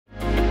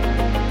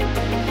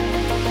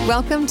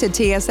Welcome to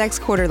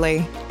TSX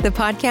Quarterly, the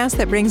podcast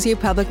that brings you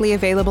publicly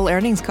available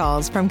earnings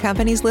calls from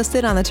companies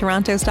listed on the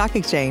Toronto Stock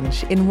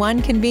Exchange in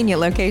one convenient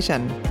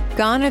location.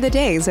 Gone are the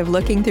days of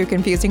looking through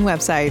confusing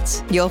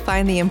websites. You'll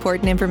find the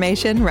important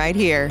information right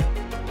here.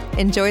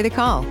 Enjoy the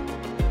call.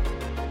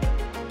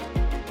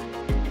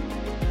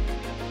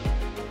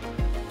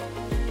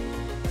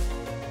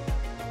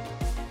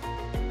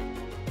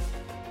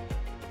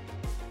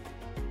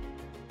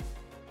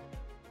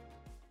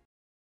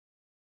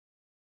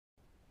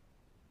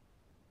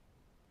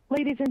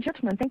 Ladies and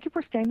gentlemen, thank you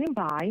for standing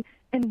by,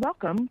 and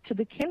welcome to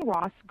the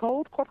Kinross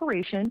Gold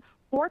Corporation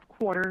Fourth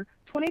Quarter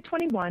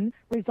 2021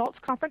 Results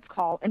Conference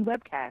Call and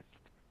Webcast.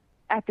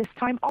 At this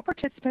time, all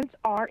participants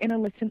are in a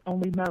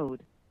listen-only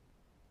mode.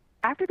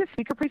 After the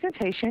speaker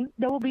presentation,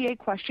 there will be a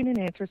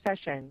question-and-answer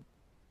session.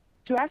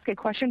 To ask a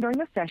question during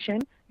the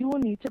session, you will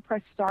need to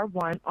press star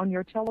one on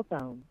your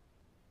telephone.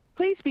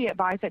 Please be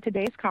advised that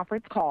today's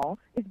conference call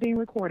is being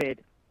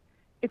recorded.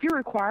 If you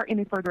require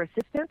any further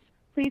assistance,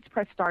 please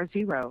press star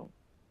zero.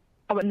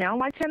 I would now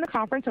like to hand the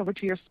conference over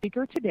to your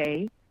speaker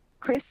today,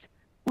 Chris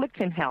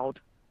Lichtenheld,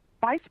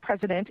 Vice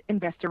President,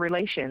 Investor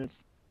Relations.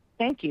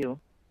 Thank you.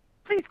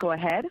 Please go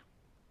ahead.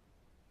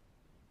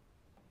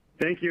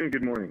 Thank you and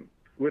good morning.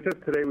 With us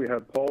today we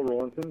have Paul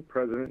Rollinson,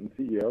 President and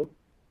CEO,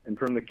 and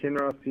from the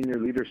Kinross Senior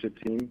Leadership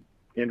Team,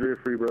 Andrea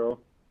Freeborough,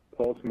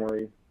 Paul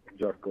Tomory, and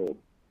Jeff Gold.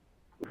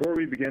 Before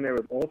we begin, I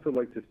would also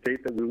like to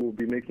state that we will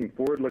be making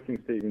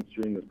forward-looking statements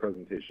during this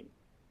presentation.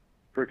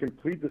 For a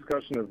complete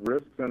discussion of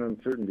risks and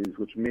uncertainties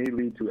which may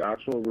lead to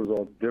actual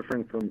results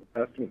different from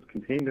estimates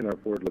contained in our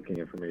forward-looking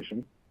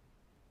information,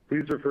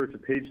 please refer to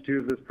page 2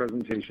 of this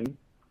presentation,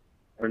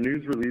 our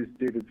news release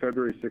dated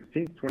February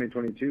 16,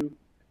 2022,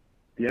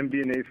 the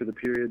MD&A for the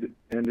period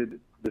ended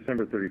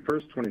December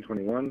 31st,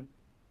 2021,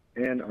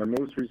 and our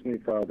most recently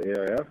filed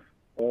AIF,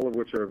 all of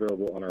which are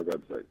available on our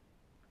website.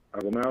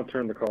 I will now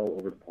turn the call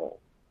over to Paul.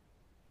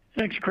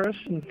 Thanks, Chris,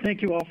 and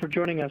thank you all for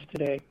joining us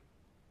today.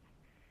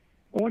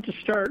 I want to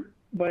start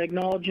by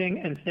acknowledging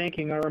and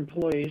thanking our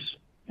employees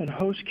and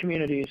host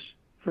communities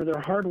for their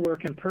hard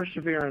work and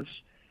perseverance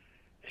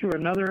through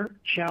another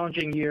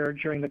challenging year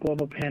during the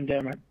global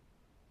pandemic.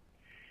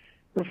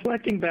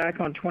 Reflecting back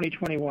on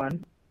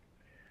 2021,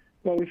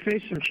 while we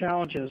faced some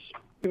challenges,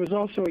 it was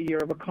also a year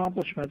of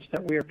accomplishments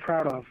that we are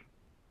proud of.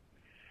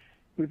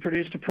 We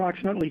produced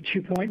approximately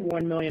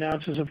 2.1 million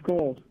ounces of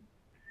gold.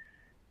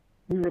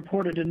 We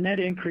reported a net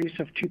increase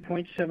of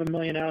 2.7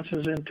 million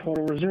ounces in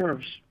total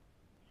reserves.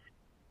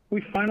 We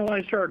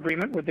finalized our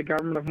agreement with the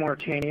government of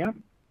Mauritania.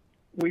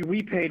 We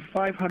repaid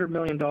 $500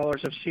 million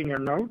of senior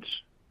notes.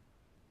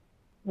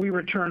 We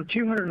returned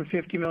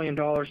 $250 million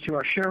to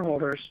our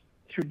shareholders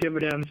through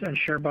dividends and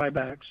share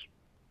buybacks.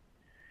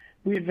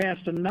 We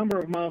advanced a number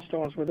of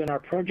milestones within our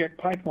project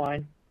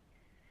pipeline.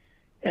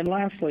 And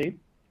lastly,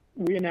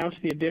 we announced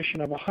the addition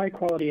of a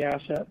high-quality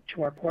asset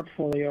to our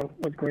portfolio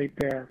with Great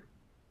Bear.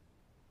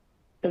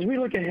 As we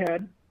look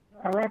ahead,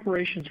 our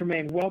operations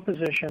remain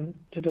well-positioned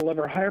to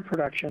deliver higher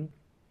production,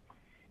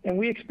 and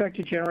we expect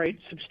to generate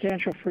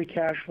substantial free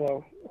cash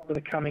flow over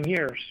the coming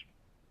years.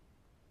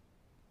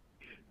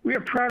 We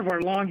are proud of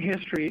our long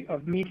history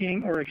of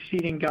meeting or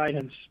exceeding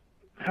guidance.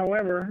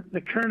 However,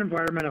 the current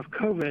environment of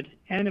COVID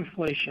and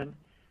inflation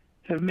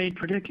have made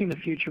predicting the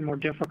future more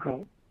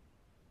difficult.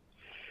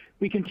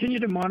 We continue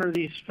to monitor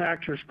these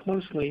factors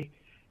closely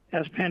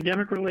as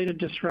pandemic-related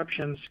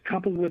disruptions,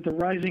 coupled with the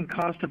rising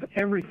cost of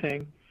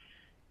everything,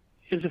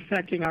 is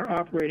affecting our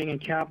operating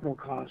and capital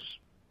costs.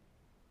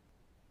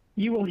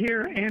 You will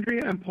hear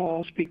Andrea and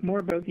Paul speak more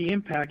about the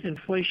impact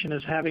inflation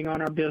is having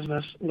on our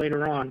business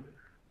later on.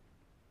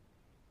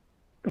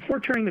 Before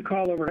turning the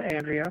call over to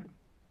Andrea,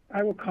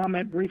 I will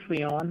comment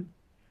briefly on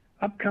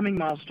upcoming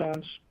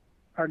milestones,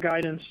 our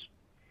guidance,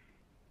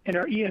 and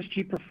our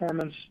ESG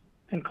performance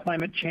and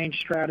climate change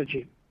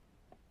strategy.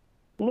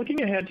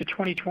 Looking ahead to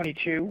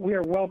 2022, we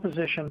are well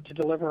positioned to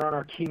deliver on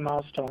our key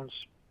milestones.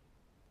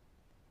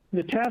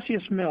 The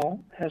Tasiast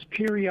Mill has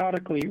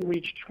periodically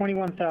reached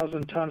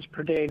 21,000 tons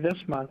per day this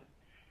month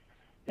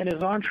and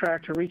is on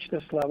track to reach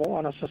this level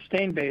on a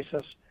sustained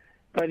basis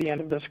by the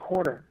end of this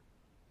quarter.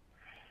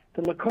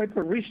 The La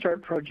Coipa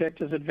restart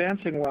project is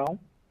advancing well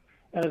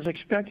and is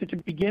expected to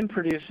begin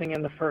producing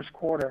in the first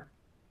quarter.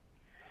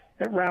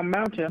 At Round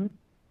Mountain,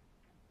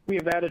 we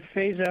have added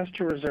Phase S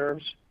to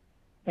reserves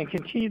and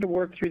continue to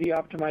work through the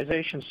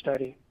optimization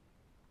study.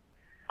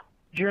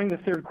 During the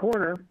third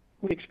quarter,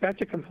 we expect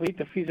to complete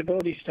the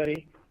feasibility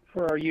study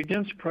for our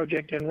Udinsk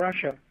project in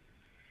Russia.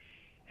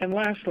 And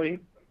lastly,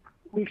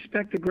 we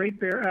expect the Great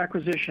Bear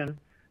acquisition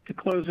to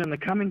close in the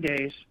coming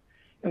days,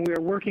 and we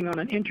are working on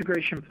an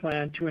integration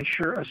plan to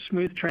ensure a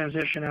smooth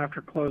transition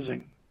after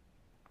closing.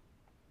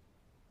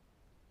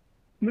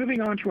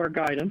 Moving on to our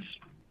guidance,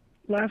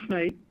 last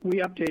night we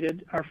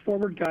updated our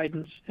forward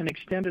guidance and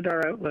extended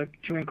our outlook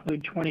to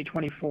include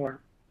 2024.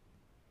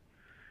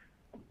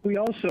 We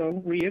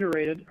also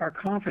reiterated our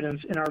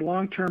confidence in our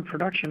long-term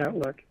production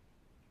outlook,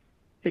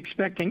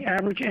 expecting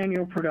average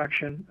annual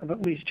production of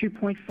at least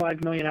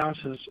 2.5 million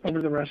ounces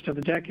over the rest of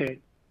the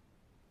decade.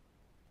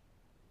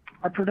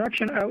 Our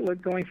production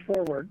outlook going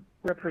forward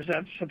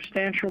represents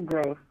substantial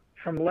growth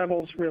from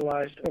levels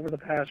realized over the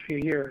past few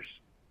years.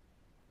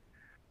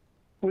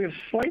 We have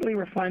slightly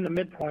refined the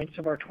midpoints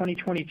of our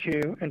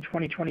 2022 and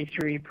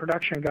 2023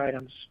 production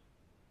guidance.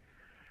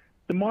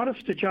 The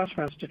modest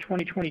adjustments to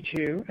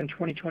 2022 and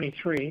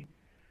 2023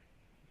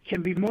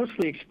 can be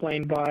mostly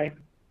explained by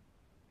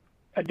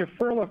a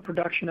deferral of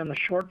production in the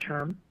short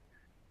term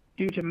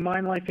due to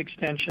mine life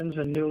extensions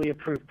and newly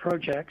approved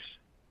projects,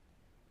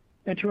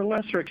 and to a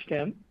lesser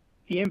extent,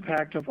 the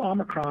impact of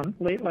Omicron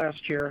late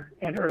last year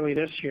and early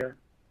this year.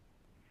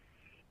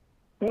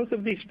 Both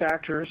of these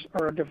factors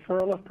are a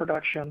deferral of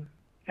production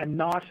and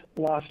not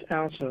lost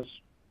ounces.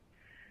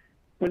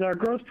 With our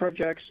growth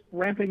projects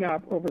ramping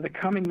up over the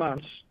coming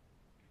months,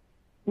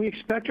 we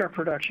expect our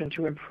production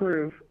to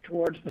improve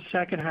towards the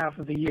second half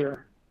of the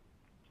year.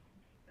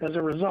 As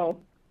a result,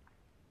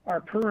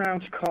 our per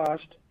ounce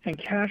cost and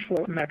cash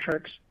flow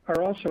metrics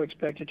are also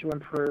expected to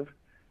improve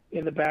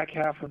in the back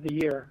half of the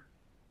year.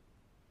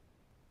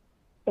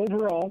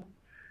 Overall,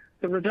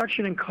 the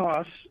reduction in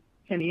costs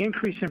and the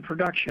increase in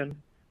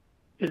production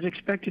is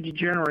expected to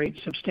generate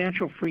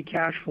substantial free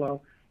cash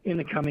flow in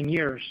the coming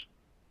years.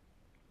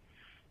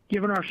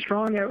 Given our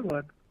strong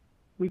outlook,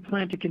 we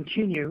plan to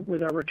continue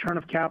with our return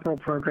of capital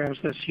programs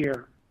this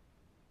year.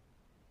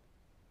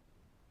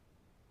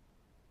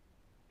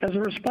 As a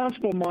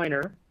responsible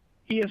miner,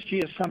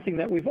 ESG is something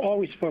that we've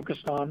always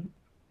focused on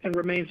and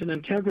remains an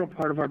integral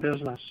part of our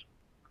business.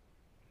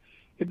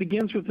 It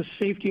begins with the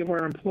safety of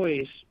our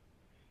employees,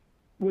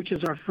 which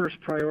is our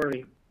first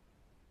priority.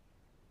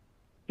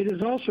 It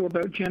is also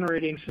about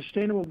generating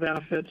sustainable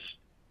benefits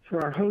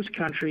for our host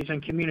countries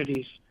and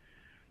communities.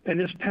 And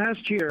this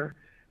past year,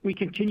 we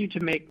continue to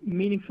make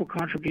meaningful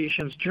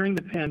contributions during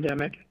the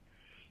pandemic,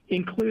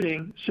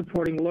 including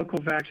supporting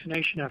local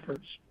vaccination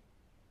efforts.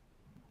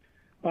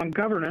 On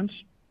governance,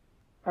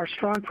 our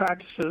strong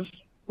practices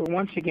were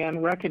once again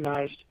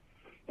recognized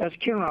as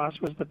Kinross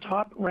was the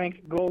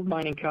top-ranked gold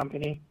mining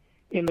company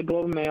in the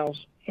Globe and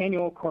Mail's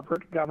annual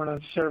corporate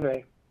governance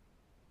survey.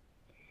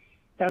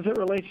 As it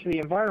relates to the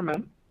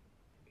environment,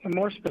 and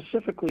more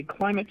specifically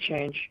climate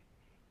change,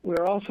 we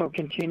are also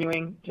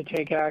continuing to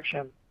take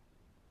action.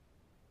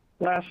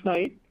 Last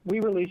night, we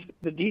released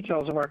the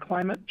details of our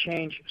climate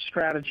change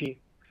strategy,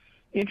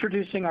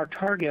 introducing our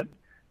target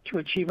to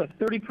achieve a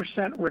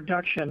 30%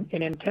 reduction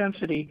in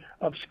intensity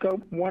of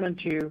Scope 1 and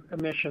 2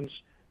 emissions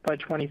by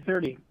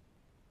 2030.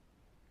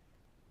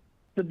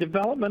 The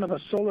development of a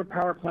solar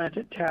power plant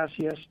at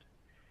Tasiast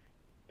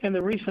and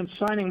the recent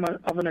signing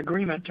of an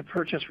agreement to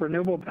purchase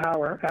renewable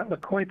power at La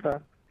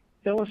Coipa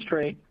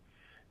illustrate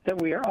that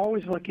we are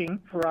always looking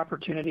for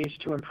opportunities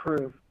to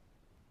improve.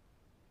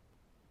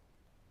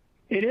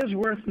 It is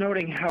worth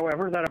noting,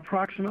 however, that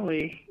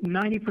approximately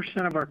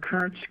 90% of our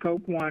current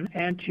Scope 1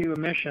 and 2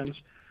 emissions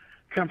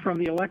come from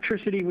the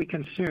electricity we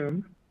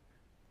consume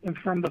and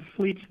from the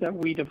fleets that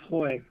we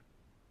deploy.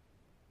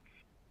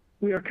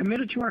 We are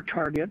committed to our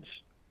targets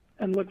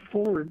and look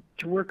forward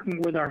to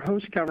working with our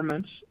host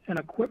governments and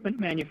equipment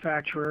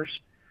manufacturers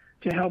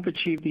to help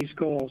achieve these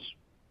goals.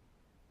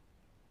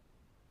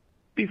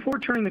 Before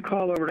turning the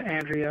call over to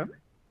Andrea,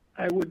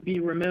 I would be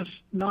remiss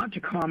not to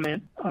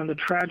comment on the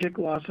tragic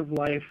loss of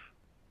life,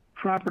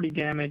 property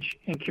damage,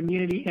 and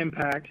community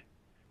impact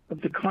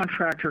of the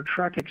contractor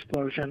truck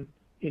explosion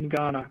in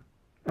Ghana,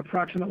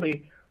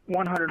 approximately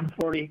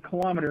 140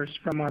 kilometers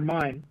from our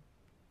mine.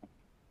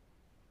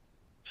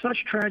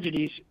 Such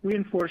tragedies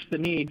reinforce the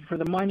need for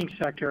the mining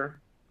sector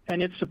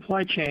and its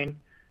supply chain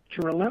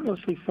to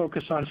relentlessly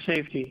focus on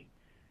safety,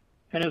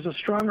 and is a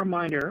strong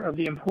reminder of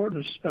the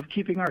importance of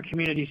keeping our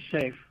communities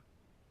safe.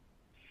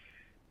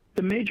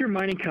 The major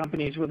mining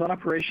companies with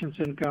operations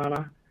in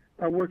Ghana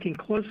are working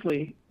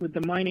closely with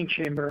the mining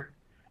chamber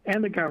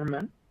and the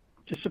government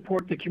to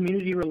support the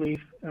community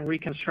relief and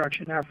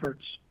reconstruction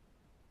efforts.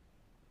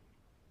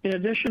 In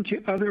addition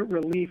to other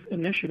relief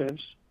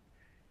initiatives,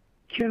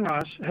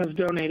 Kinross has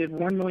donated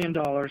 $1 million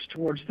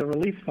towards the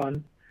relief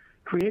fund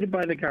created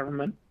by the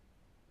government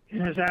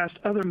and has asked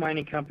other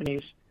mining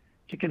companies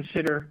to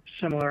consider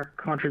similar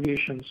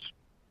contributions.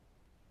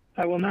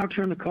 I will now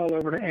turn the call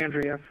over to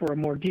Andrea for a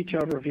more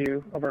detailed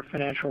review of our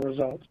financial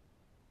results.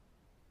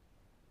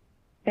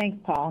 Thanks,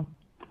 Paul.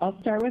 I'll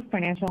start with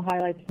financial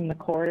highlights from the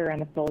quarter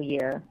and the full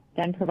year,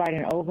 then provide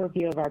an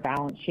overview of our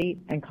balance sheet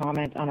and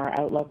comment on our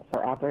outlook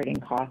for operating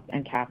costs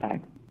and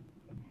CapEx.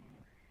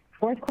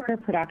 Fourth quarter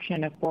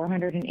production of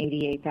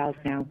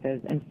 488,000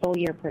 ounces and full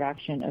year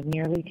production of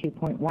nearly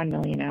 2.1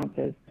 million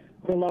ounces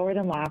were lower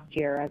than last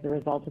year as a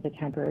result of the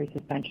temporary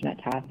suspension at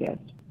Tasiast.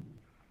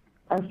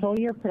 Our full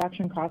year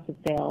production cost of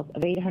sales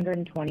of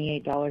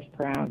 $828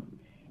 per ounce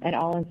and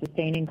all-in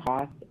sustaining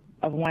costs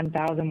of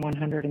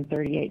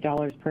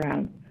 $1,138 per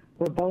ounce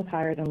were both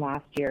higher than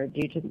last year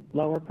due to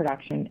lower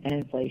production and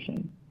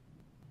inflation.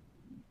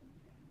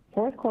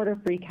 Fourth quarter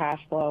free cash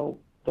flow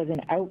was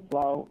an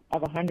outflow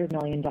of $100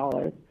 million.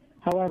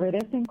 However,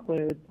 this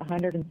includes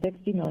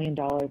 $160 million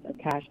of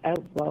cash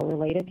outflow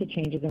related to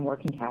changes in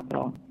working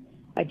capital.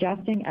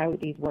 Adjusting out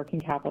these working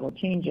capital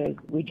changes,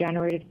 we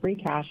generated free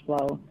cash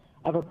flow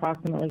of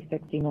approximately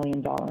 $60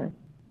 million.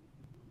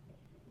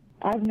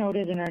 As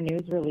noted in our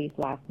news release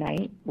last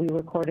night, we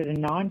recorded a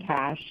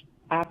non-cash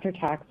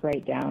after-tax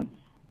write-down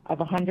of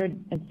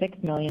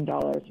 $106 million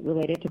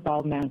related to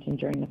Bald Mountain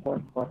during the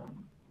fourth quarter.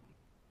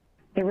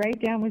 The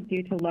write-down was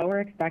due to lower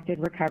expected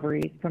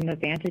recoveries from the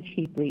Vantage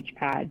heap leach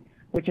pad,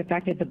 which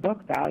affected the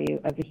book value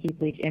of the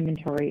heap leach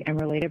inventory and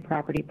related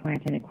property,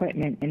 plant, and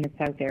equipment in the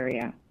south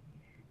area.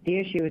 The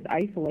issue is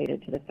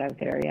isolated to the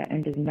south area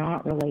and does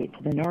not relate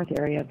to the north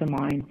area of the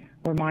mine,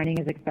 where mining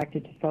is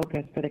expected to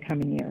focus for the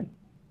coming years.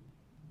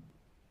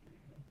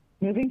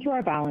 Moving to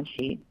our balance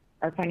sheet,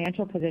 our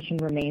financial position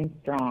remains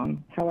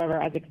strong.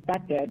 However, as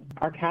expected,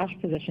 our cash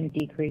position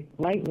decreased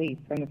slightly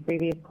from the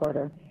previous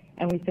quarter,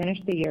 and we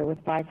finished the year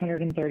with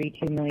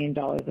 $532 million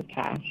of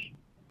cash.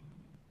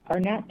 Our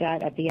net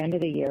debt at the end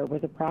of the year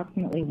was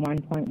approximately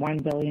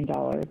 $1.1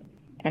 billion,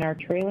 and our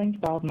trailing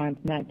 12-month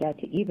net debt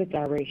to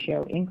EBITDA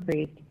ratio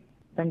increased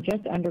from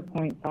just under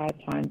 0.5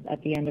 times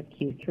at the end of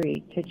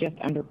Q3 to just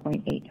under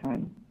 0.8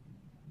 times.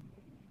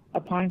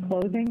 Upon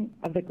closing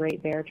of the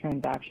Great Bear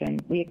transaction,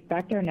 we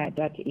expect our net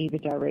debt to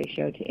EBITDA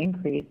ratio to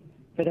increase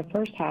for the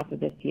first half of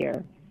this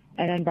year,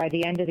 and then by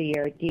the end of the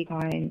year,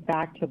 decline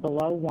back to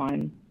below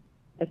 1,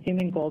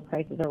 assuming gold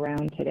prices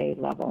around today's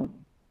level.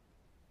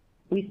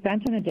 We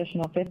spent an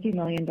additional $50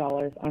 million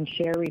on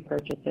share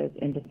repurchases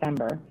in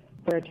December,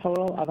 for a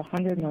total of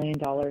 $100 million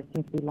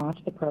since we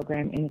launched the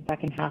program in the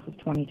second half of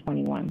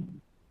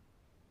 2021.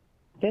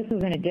 This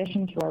was in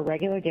addition to our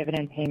regular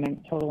dividend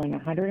payments totaling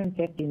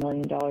 $150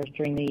 million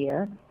during the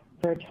year,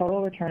 for a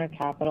total return of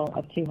capital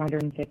of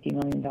 $250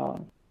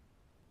 million.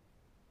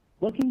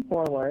 Looking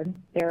forward,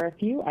 there are a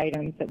few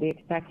items that we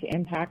expect to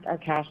impact our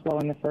cash flow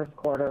in the first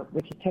quarter,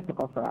 which is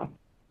typical for us.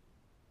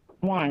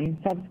 One,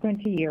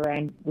 subsequent to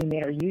year-end, we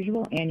made our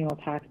usual annual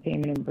tax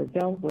payment in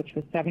Brazil, which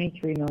was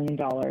 $73 million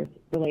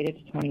related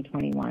to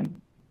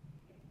 2021.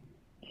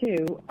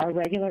 Two, our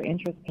regular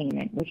interest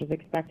payment, which is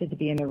expected to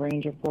be in the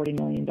range of $40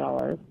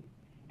 million.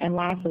 And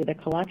lastly, the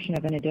collection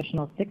of an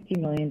additional $60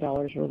 million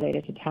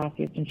related to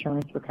Tasiast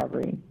insurance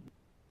recovery.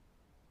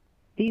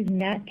 These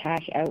net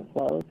cash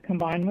outflows,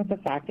 combined with the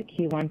fact that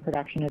Q1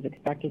 production is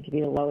expected to be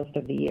the lowest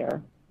of the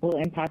year, will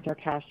impact our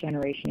cash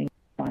generation in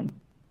Q1.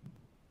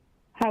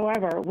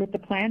 However, with the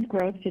planned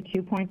growth to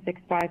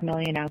 2.65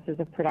 million ounces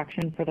of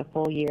production for the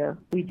full year,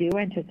 we do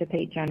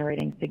anticipate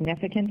generating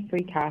significant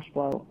free cash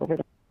flow over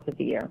the course of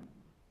the year.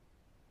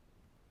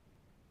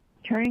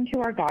 Turning to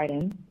our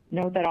guidance,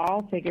 note that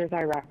all figures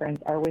I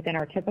reference are within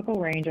our typical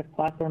range of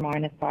plus or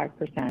minus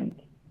 5%.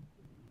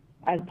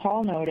 As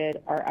Paul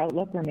noted, our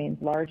outlook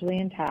remains largely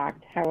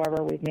intact.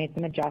 However, we've made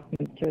some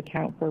adjustments to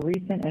account for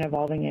recent and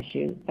evolving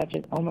issues such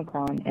as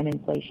Omicron and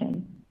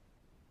inflation.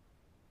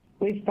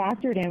 We've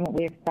factored in what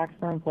we expect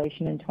for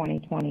inflation in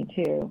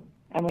 2022,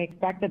 and we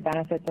expect the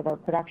benefits of our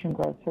production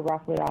growth to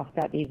roughly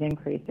offset these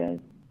increases.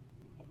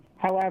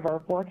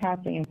 However,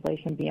 forecasting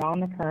inflation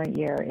beyond the current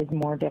year is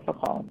more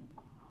difficult.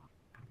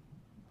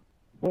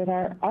 With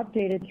our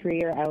updated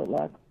 3-year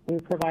outlook,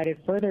 we've provided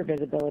further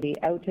visibility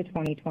out to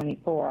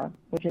 2024,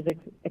 which is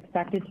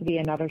expected to be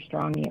another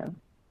strong year.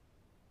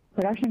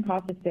 Production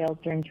cost of sales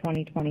during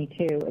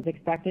 2022 is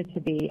expected to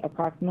be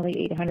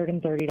approximately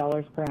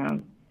 $830 per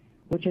ounce,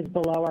 which is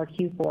below our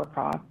Q4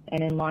 costs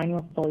and in line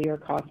with full-year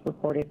costs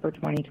reported for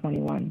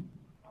 2021.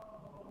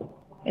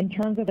 In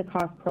terms of the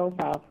cost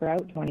profile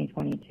throughout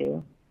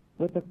 2022,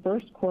 with the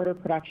first quarter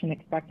production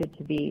expected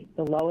to be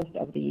the lowest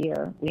of the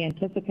year, we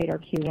anticipate our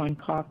Q1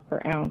 cost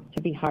per ounce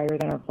to be higher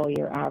than our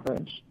full-year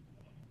average.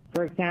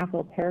 For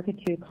example,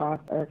 Paracatu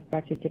costs are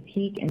expected to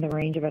peak in the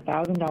range of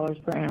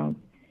 $1,000 per ounce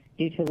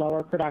due to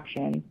lower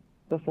production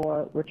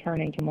before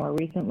returning to more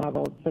recent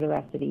levels for the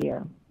rest of the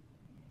year.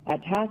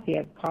 At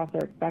Tasiast, costs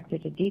are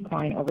expected to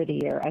decline over the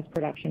year as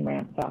production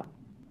ramps up.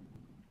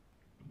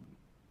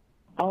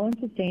 All-in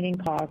sustaining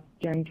costs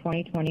during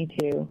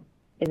 2022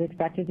 is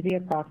expected to be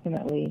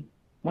approximately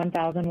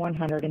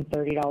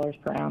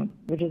 $1,130 per ounce,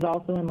 which is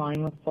also in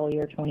line with full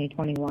year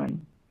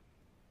 2021.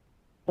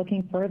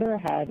 Looking further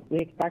ahead, we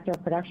expect our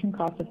production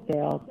cost of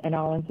sales and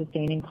all-in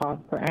sustaining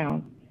costs per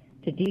ounce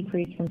to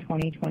decrease from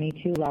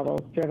 2022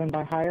 levels, driven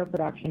by higher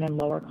production and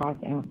lower cost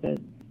ounces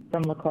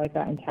from La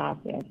Coipa and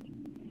Tasiast.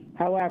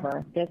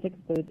 However, this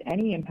excludes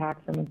any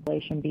impact from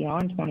inflation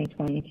beyond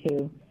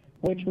 2022,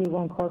 which we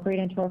will incorporate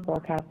into our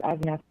forecast as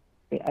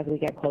necessary as we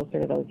get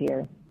closer to those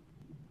years.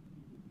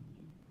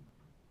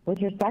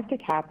 With respect to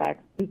CapEx,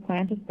 we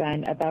plan to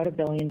spend about $1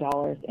 billion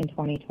in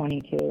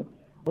 2022,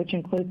 which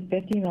includes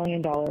 $50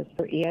 million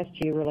for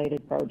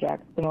ESG-related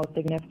projects, the most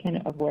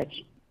significant of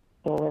which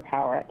solar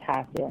power at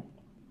Tasiast.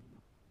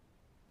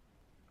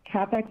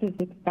 CapEx is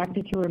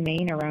expected to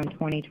remain around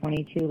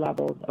 2022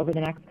 levels over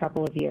the next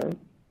couple of years.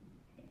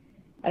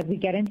 As we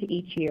get into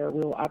each year,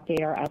 we will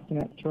update our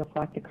estimates to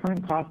reflect the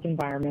current cost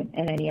environment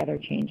and any other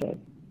changes.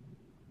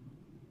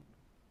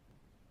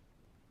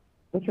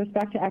 With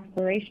respect to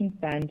exploration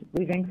spend,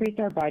 we've increased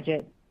our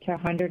budget to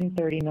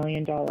 $130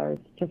 million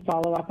to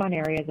follow up on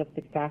areas of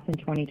success in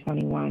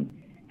 2021.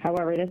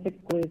 However, this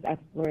excludes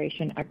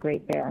exploration at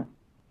Great Bear.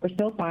 We're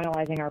still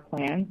finalizing our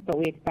plans, but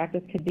we expect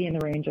this could be in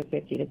the range of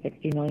 $50 to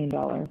 $60 million.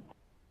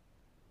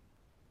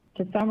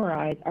 To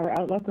summarize, our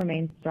outlook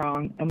remains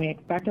strong, and we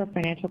expect our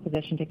financial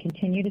position to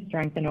continue to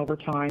strengthen over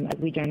time as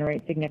we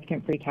generate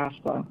significant free cash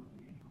flow.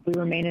 We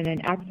remain in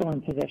an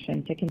excellent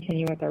position to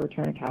continue with our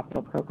return of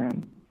capital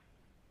program.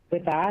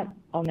 With that,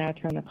 I'll now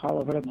turn the call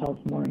over to Paul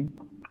Tomory.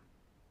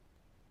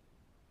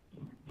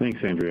 Thanks,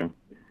 Andrea.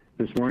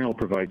 This morning I'll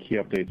provide key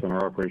updates on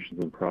our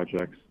operations and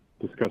projects,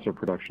 discuss our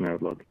production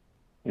outlook,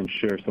 and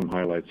share some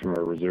highlights from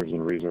our reserves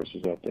and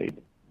resources update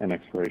and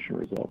exploration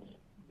results.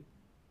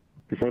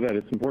 Before that,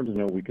 it's important to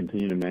note we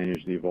continue to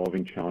manage the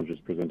evolving challenges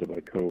presented by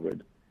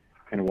COVID,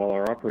 and while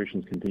our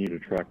operations continue to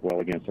track well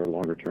against our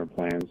longer-term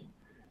plans,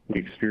 we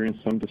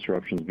experienced some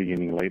disruptions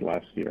beginning late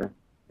last year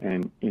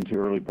and into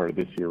early part of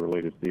this year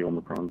related to the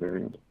Omicron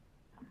variant.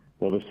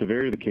 While the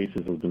severity of the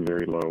cases has been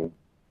very low,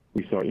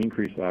 we saw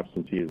increased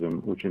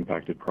absenteeism, which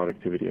impacted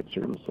productivity at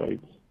certain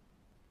sites.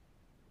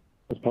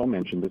 As Paul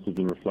mentioned, this has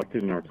been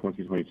reflected in our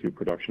 2022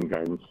 production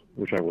guidance,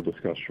 which I will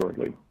discuss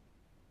shortly.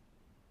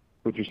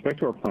 With respect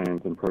to our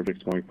plans and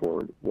projects going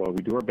forward, while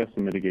we do our best to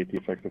mitigate the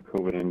effects of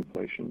COVID and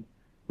inflation,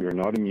 we are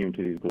not immune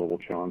to these global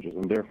challenges,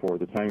 and therefore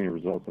the timing and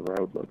results of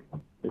our outlook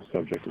is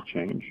subject to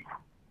change.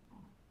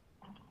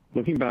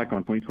 Looking back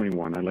on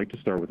 2021, I'd like to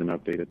start with an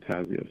update at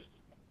Tasiast.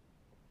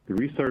 The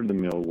restart of the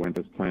mill went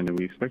as planned, and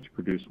we expect to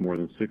produce more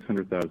than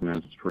 600,000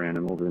 ounces per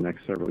annum over the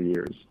next several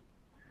years.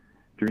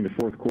 During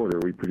the fourth quarter,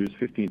 we produced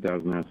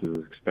 15,000 ounces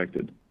as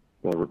expected,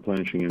 while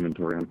replenishing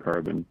inventory on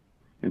carbon.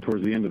 And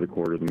towards the end of the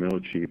quarter, the mill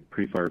achieved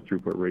pre-fire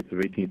throughput rates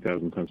of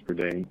 18,000 tons per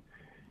day.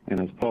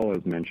 And as Paul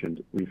has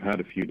mentioned, we've had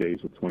a few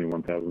days with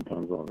 21,000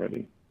 tons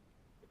already.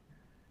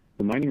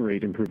 The mining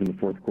rate improved in the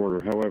fourth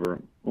quarter.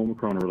 However,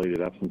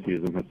 Omicron-related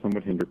absenteeism has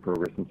somewhat hindered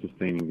progress in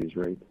sustaining these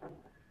rates.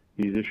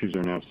 These issues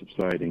are now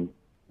subsiding,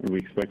 and we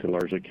expect to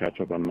largely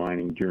catch up on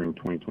mining during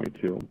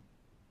 2022.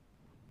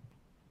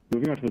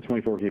 Moving on to the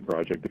 24K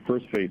project, the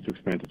first phase to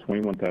expand to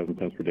 21,000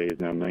 tons per day is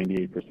now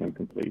 98%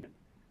 complete,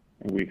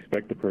 and we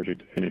expect the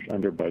project to finish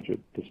under budget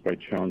despite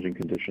challenging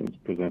conditions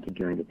presented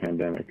during the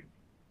pandemic.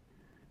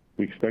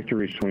 We expect to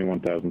reach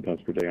 21,000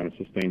 tons per day on a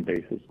sustained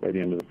basis by the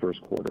end of the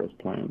first quarter as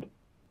planned.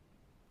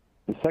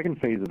 The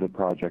second phase of the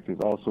project is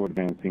also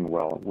advancing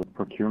well, with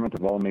procurement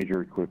of all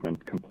major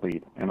equipment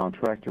complete and on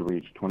track to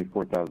reach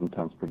 24,000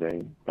 tons per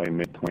day by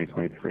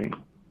mid-2023.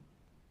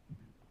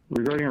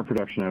 Regarding our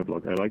production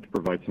outlook, I'd like to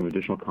provide some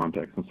additional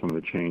context on some of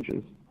the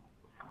changes.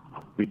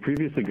 We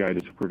previously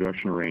guided to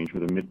production range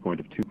with a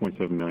midpoint of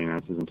 2.7 million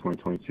ounces in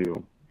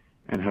 2022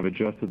 and have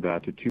adjusted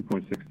that to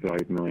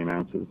 2.65 million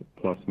ounces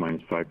plus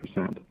minus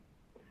 5%.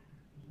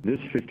 This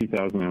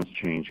 50,000 ounce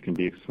change can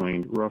be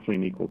explained roughly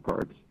in equal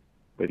parts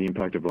by the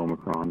impact of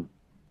Omicron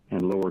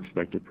and lower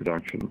expected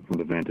production from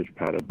the Vantage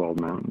pad at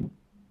Bald Mountain.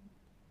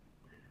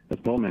 As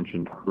Paul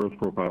mentioned, our growth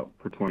profile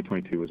for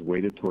 2022 is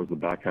weighted towards the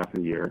back half of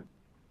the year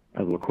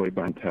as La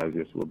Coipa and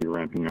Tasiast will be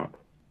ramping up.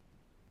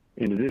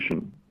 In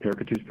addition,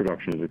 Paracatu's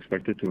production is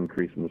expected to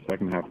increase in the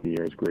second half of the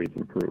year as grades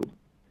improve.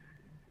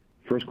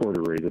 First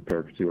quarter grades at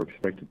Paracatu are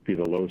expected to be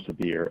the lowest of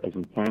the year as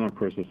we plan on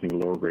processing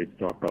lower grade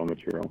stockpile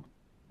material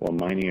while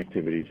mining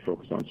activities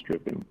focus on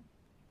stripping.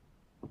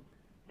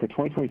 For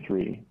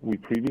 2023, we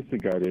previously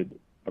guided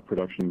a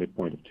production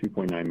midpoint of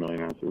 2.9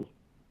 million ounces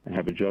and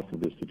have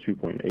adjusted this to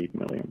 2.8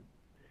 million.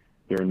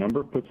 There are a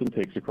number of puts and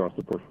takes across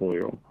the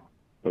portfolio,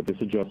 but this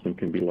adjustment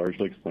can be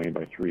largely explained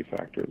by three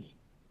factors.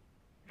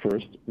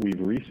 First, we've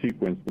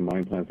resequenced the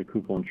mine plans at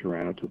Kupol and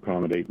Chirano to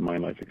accommodate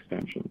mine life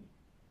extensions.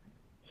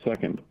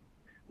 Second,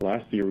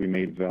 last year we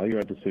made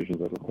value-add decisions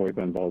at La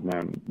Coipa and Bald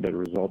Mountain that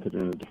resulted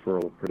in a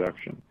deferral of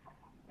production.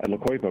 At La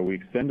Coipa, we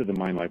extended the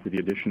mine life with the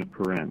addition of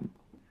Puren.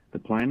 The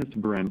plan is to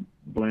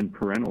blend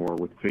Puren ore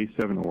with Phase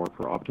 7 ore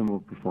for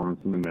optimal performance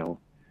in the mill,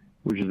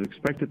 which is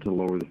expected to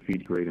lower the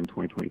feed grade in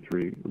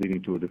 2023,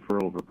 leading to a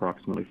deferral of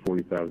approximately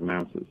 40,000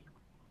 ounces.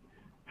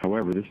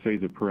 However, this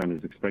phase of Puren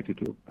is expected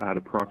to add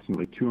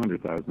approximately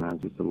 200,000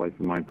 ounces to life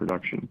of mine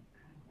production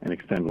and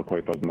extend La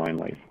Coipa's mine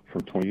life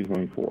from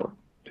 2024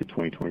 to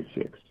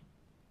 2026.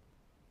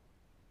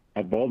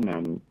 At Bald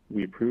Mountain,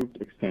 we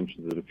approved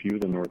extensions at a few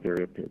of the north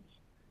area pits,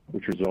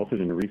 which resulted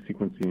in a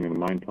resequencing of the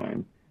mine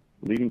plan,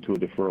 leading to a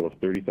deferral of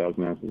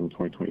 30,000 ounces in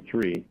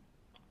 2023,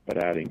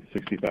 but adding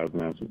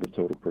 60,000 ounces of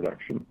total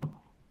production.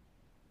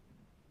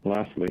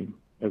 Lastly,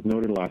 as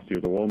noted last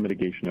year, the wall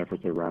mitigation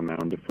efforts at Round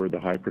Mountain deferred the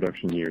high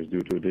production years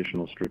due to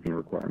additional stripping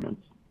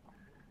requirements.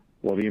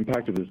 While the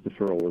impact of this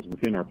deferral was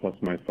within our plus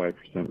minus 5%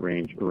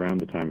 range around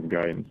the time of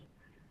guidance,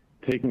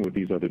 taken with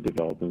these other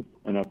developments,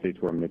 an update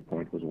to our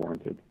midpoint was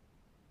warranted.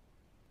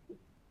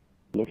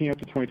 Looking out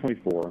to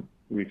 2024,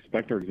 we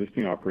expect our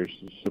existing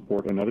operations to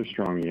support another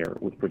strong year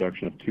with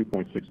production of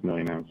 2.6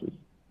 million ounces.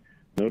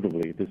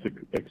 Notably, this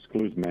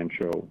excludes Manh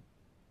Choh,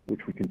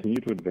 which we continue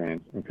to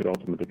advance and could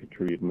ultimately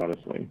contribute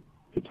modestly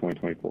to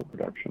 2024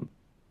 production.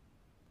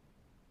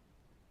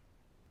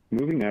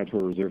 Moving now to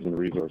our reserves and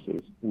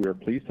resources, we are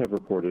pleased to have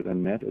reported a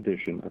net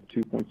addition of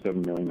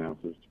 2.7 million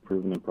ounces to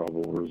proven and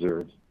probable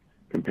reserves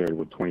compared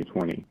with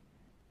 2020,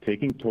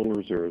 taking total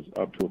reserves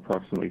up to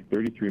approximately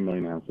 33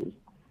 million ounces,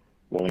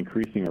 while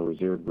increasing our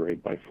reserve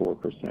grade by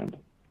 4%.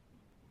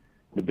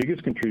 The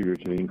biggest contributor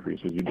to the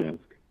increase was Udinsk,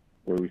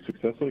 where we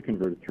successfully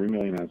converted 3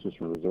 million ounces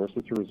from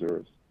resources to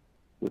reserves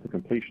with the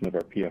completion of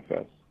our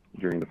PFS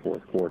during the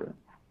fourth quarter.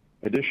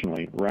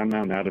 Additionally, Round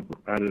Mountain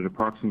added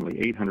approximately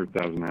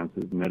 800,000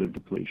 ounces net of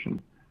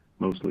depletion,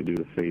 mostly due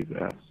to Phase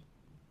S.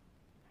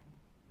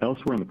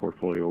 Elsewhere in the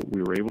portfolio,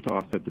 we were able to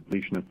offset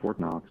depletion at Fort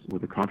Knox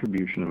with a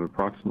contribution of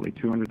approximately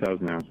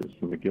 200,000 ounces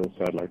from the Gill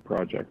Satellite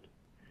Project,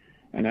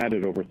 and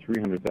added over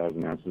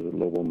 300,000 ounces at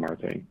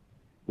Lobo-Marte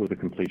with the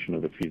completion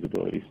of the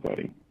feasibility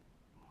study.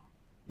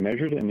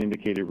 Measured and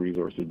indicated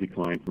resources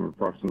declined from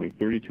approximately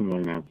 32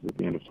 million ounces at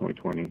the end of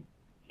 2020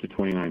 to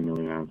 29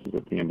 million ounces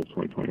at the end of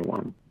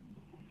 2021,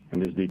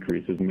 and this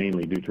decrease is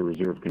mainly due to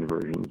reserve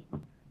conversions,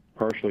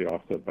 partially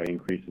offset by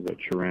increases at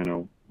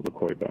Chirano, La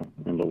Coipa,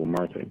 and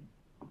Lobo-Marte.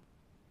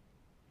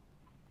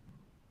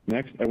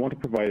 Next, I want to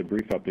provide a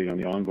brief update on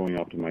the ongoing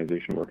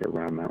optimization work at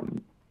Round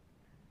Mountain.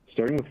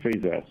 Starting with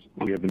Phase S,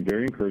 we have been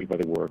very encouraged by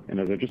the work, and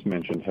as I just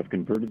mentioned, have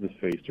converted this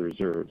phase to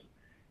reserves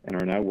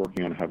and are now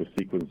working on how to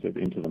sequence it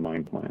into the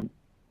mine plan.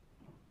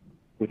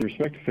 With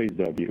respect to Phase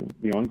W,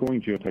 the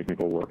ongoing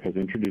geotechnical work has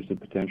introduced a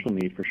potential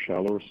need for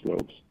shallower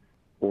slopes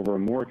over a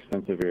more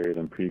extensive area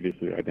than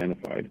previously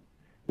identified,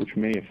 which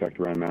may affect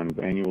Round Mountain's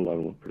annual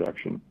level of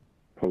production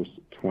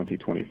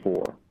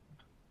post-2024.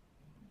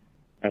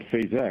 At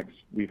Phase X,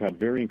 we've had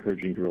very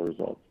encouraging drill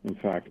results. In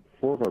fact,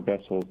 4 of our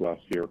best holes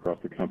last year across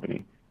the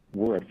company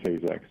were at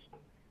Phase X,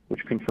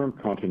 which confirmed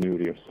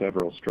continuity of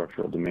several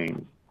structural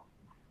domains.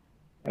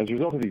 As a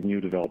result of these new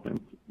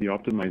developments, the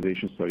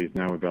optimization study is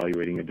now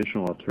evaluating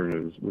additional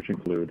alternatives, which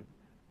include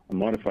a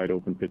modified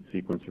open pit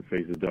sequence for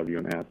Phases W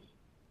and S,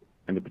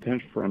 and the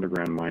potential for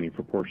underground mining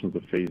for portions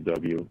of Phase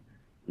W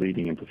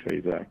leading into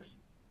Phase X.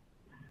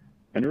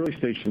 An early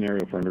stage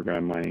scenario for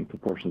underground mining for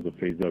portions of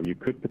Phase W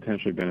could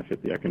potentially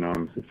benefit the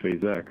economics of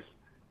Phase X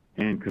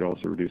and could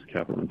also reduce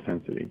capital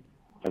intensity,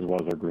 as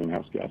well as our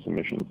greenhouse gas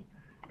emissions,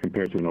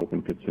 compared to an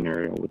open pit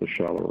scenario with a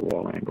shallower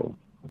wall angle.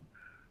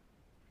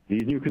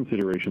 These new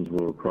considerations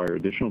will require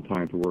additional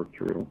time to work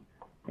through,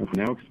 and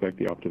we now expect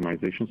the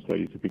optimization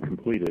study to be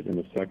completed in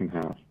the second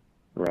half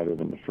rather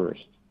than the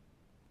first.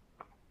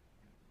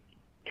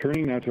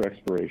 Turning now to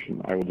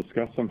exploration, I will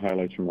discuss some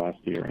highlights from last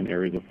year and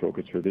areas of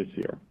focus for this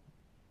year.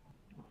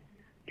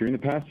 During the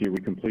past year, we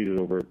completed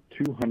over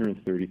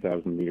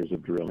 230,000 meters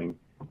of drilling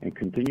and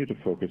continue to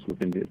focus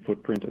within the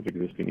footprint of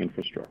existing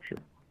infrastructure.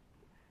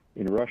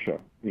 In Russia,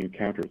 we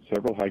encountered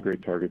several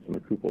high-grade targets in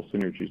the Kupol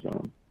Synergy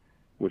Zone,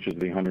 which is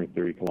the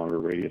 130-kilometer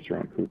radius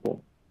around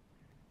Kupol.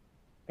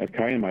 At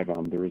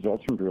Kayenmyvaam, the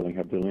results from drilling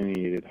have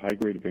delineated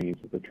high-grade veins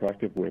with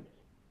attractive widths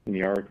in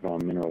the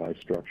Arikvam mineralized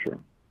structure.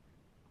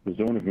 The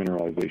zone of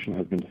mineralization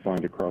has been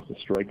defined across a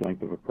strike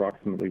length of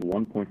approximately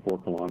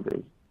 1.4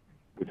 kilometers,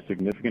 with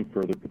significant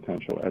further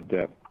potential at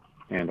depth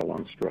and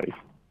along strike.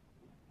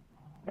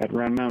 At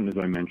Round Mountain, as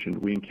I mentioned,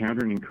 we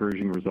encountered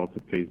encouraging results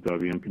at Phase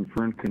W and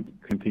confirmed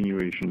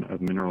continuation of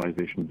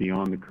mineralization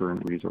beyond the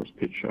current resource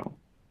pit shell.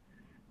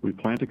 We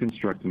plan to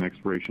construct an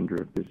exploration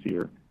drift this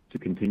year to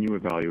continue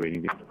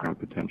evaluating the underground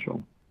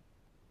potential.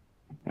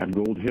 At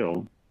Gold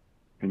Hill,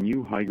 a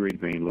new high-grade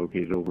vein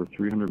located over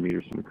 300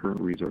 meters from the current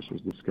resource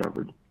was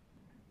discovered.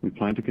 We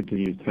plan to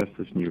continue to test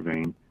this new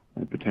vein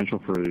and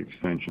potential further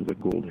extensions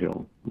at Gold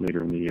Hill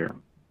later in the year.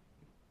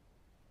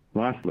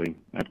 Lastly,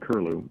 at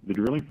Curlew, the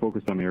drilling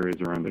focused on areas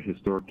around the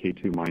historic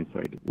K2 mine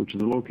site, which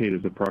is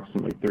located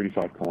approximately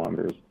 35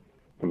 kilometers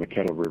from the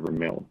Kettle River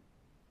Mill.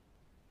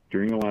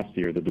 During the last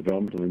year, the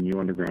development of the new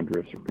underground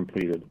drifts were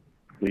completed,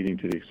 leading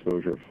to the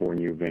exposure of 4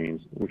 new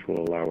veins, which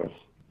will allow us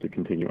to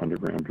continue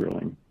underground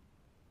drilling.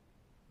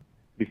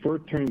 Before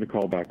turning the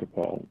call back to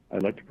Paul,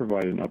 I'd like to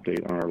provide an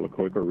update on our La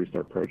Coipa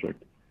restart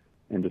project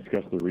and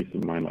discuss the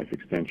recent mine life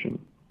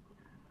extension.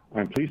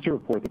 I'm pleased to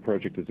report the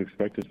project is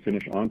expected to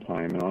finish on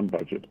time and on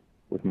budget,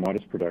 with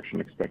modest production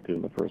expected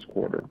in the first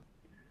quarter.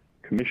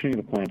 Commissioning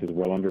of the plant is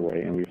well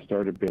underway, and we've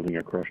started building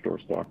a crushed ore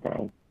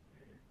stockpile.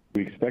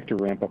 We expect to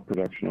ramp up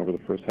production over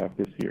the first half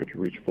this year to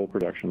reach full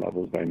production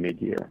levels by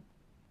mid-year.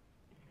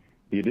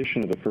 The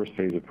addition of the first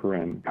phase of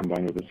Puren,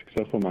 combined with the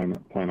successful mine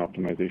plan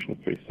optimization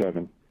of Phase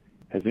 7,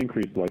 has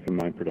increased life of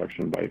mine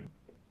production by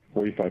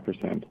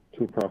 45%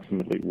 to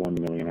approximately 1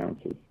 million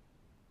ounces.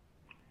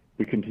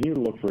 We continue to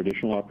look for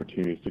additional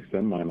opportunities to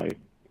extend mine life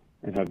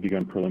and have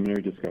begun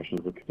preliminary discussions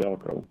with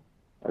Codelco,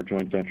 our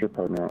joint venture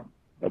partner,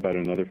 about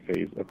another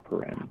phase of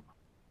Puren.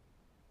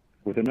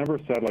 With a number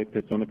of satellite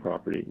pits on the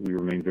property, we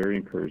remain very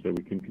encouraged that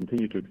we can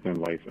continue to extend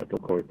life at La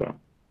Coipa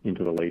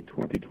into the late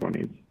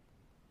 2020s.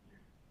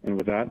 And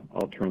with that,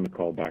 I'll turn the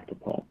call back to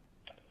Paul.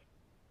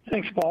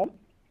 Thanks, Paul.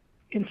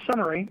 In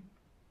summary,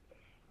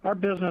 our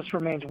business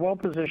remains well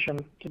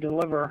positioned to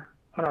deliver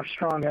on our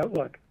strong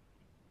outlook.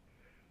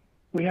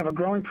 We have a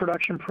growing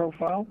production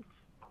profile.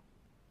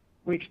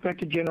 We expect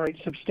to generate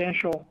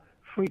substantial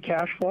free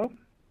cash flow.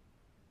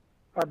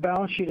 Our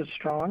balance sheet is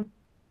strong.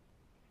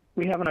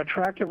 We have an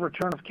attractive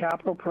return of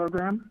capital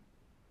program,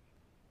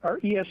 Our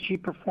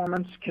ESG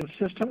performance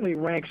consistently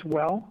ranks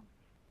well,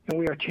 and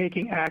we are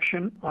taking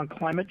action on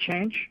climate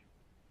change.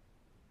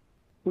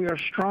 We are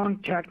strong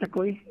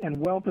technically and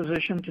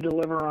well-positioned to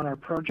deliver on our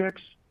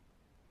projects.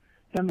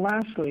 And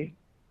lastly,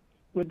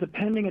 with the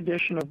pending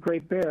addition of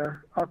Great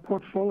Bear, our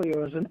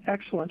portfolio is in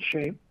excellent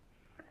shape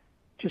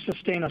to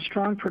sustain a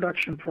strong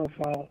production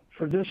profile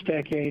for this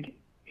decade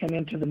and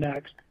into the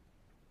next.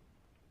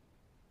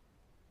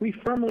 We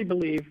firmly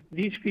believe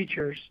these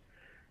features,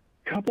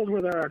 coupled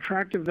with our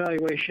attractive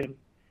valuation,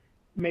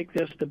 make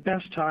this the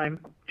best time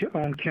to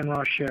own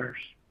Kinross shares.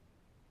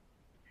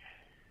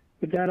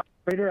 With that,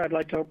 operator, I'd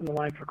like to open the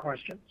line for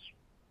questions.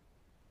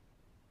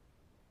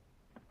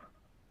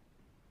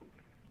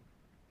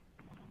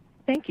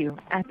 Thank you.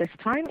 At this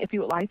time, if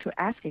you would like to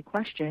ask a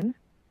question,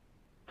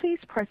 please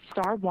press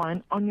star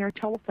 1 on your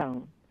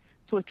telephone.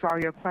 To withdraw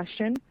your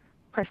question,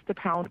 press the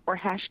pound or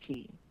hash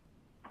key.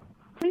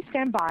 Please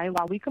stand by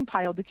while we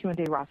compile the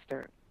Q&A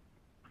roster.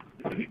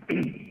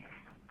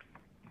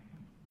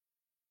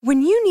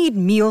 When you need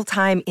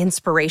mealtime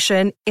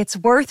inspiration, it's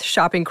worth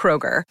shopping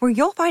Kroger, where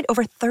you'll find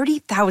over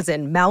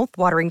 30,000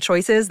 mouth-watering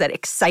choices that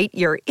excite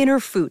your inner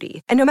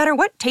foodie. And no matter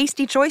what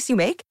tasty choice you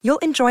make, you'll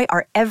enjoy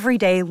our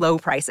everyday low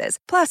prices,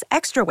 plus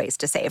extra ways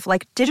to save,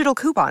 like digital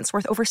coupons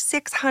worth over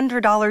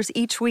 $600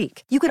 each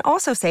week. You can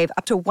also save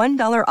up to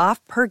 $1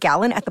 off per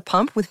gallon at the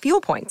pump with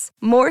fuel points.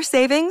 More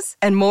savings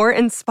and more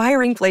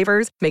inspiring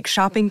flavors make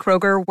shopping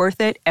Kroger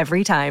worth it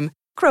every time.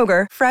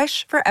 Kroger,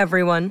 fresh for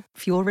everyone.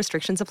 Fuel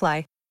restrictions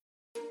apply.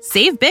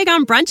 Save big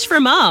on brunch for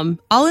mom,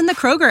 all in the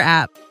Kroger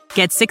app.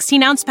 Get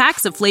 16-ounce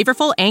packs of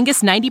flavorful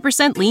Angus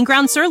 90% lean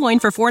ground sirloin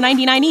for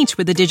 $4.99 each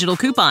with a digital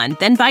coupon.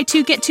 Then buy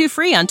 2, get 2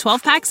 free on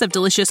 12 packs of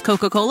delicious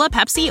Coca-Cola,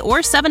 Pepsi, or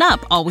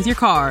 7-Up, all with your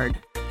card.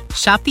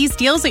 Shop these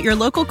deals at your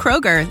local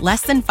Kroger,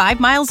 less than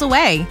 5 miles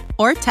away.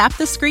 Or tap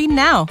the screen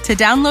now to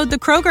download the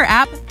Kroger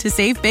app to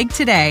save big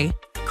today.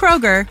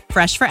 Kroger,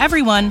 fresh for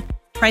everyone.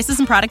 Prices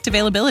and product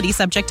availability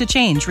subject to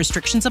change.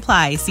 Restrictions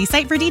apply. See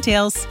site for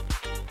details.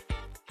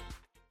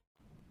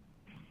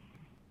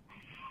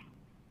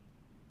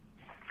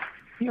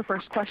 Your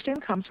first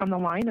question comes from the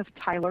line of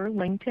Tyler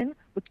Langton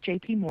with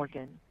J.P.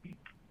 Morgan.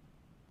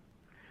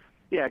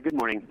 Yeah, good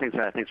morning. Thanks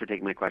for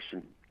taking my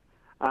question.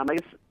 I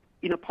guess,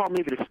 Paul,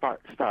 maybe to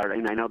start,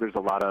 I know there's a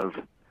lot of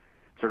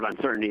sort of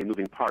uncertainty and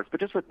moving parts, but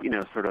just with,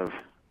 sort of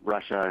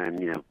Russia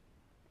and,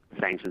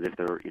 sanctions, if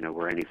there,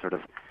 were any sort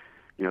of,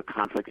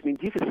 conflicts. I mean,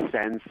 do you have a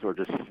sense or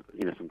just,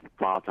 some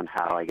thoughts on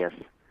how, I guess,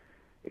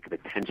 it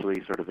could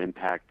potentially sort of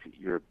impact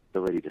your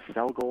ability to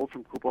sell gold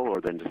from Kupol, or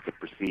then just to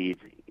proceed,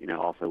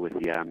 also with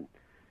the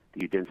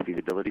Udinsk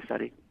feasibility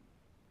study?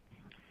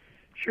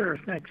 Sure,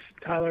 thanks,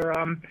 Tyler.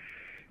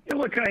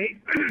 Look,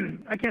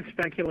 I can't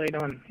speculate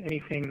on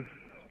anything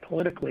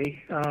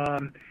politically.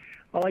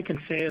 All I can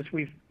say is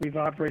we've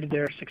operated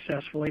there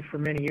successfully for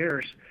many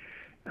years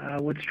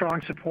with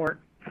strong support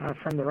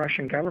from the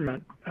Russian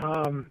government.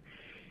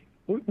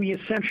 We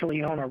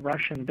essentially own a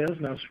Russian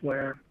business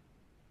where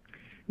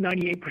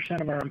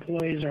 98% of our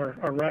employees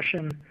are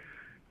Russian.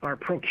 Our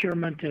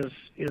procurement is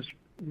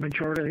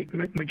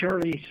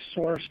majority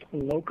sourced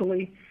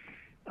locally.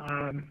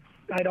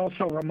 I'd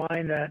also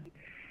remind that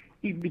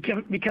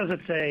because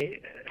it's a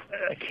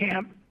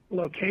camp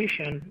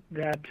location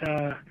that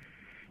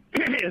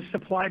is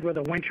supplied with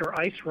a winter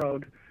ice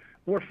road,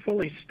 we're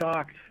fully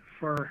stocked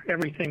for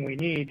everything we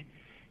need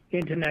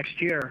into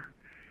next year.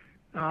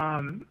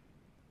 Our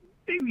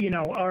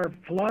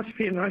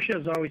philosophy in Russia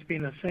has always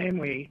been the same.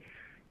 We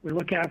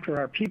look after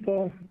our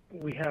people.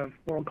 We have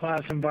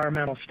world-class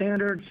environmental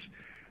standards.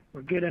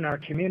 We're good in our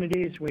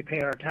communities. We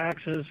pay our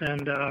taxes,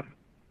 and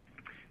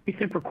we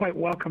think we're quite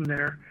welcome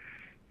there.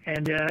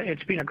 And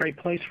it's been a great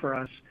place for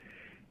us.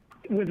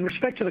 With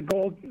respect to the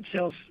gold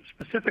sales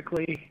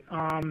specifically,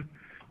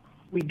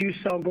 we do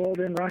sell gold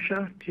in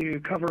Russia to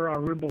cover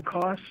our ruble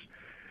costs.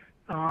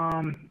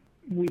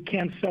 We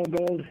can sell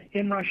gold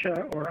in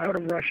Russia or out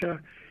of Russia.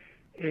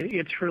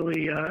 It's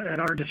really at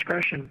our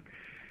discretion.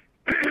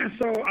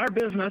 So our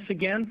business,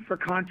 again, for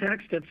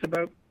context, it's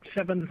about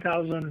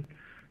 7,000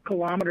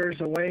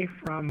 kilometers away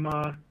from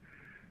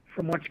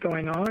what's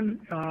going on.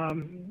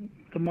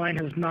 The mine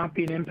has not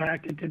been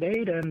impacted to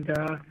date, and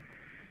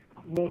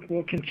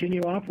we'll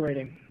continue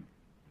operating.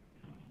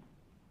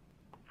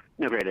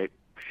 No, great. I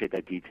appreciate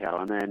that detail.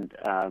 And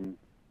then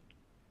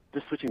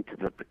just switching to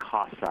the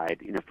cost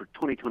side, for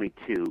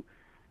 2022,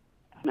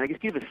 I guess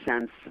do you have a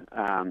sense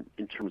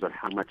in terms of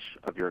how much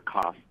of your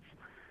costs,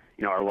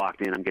 are locked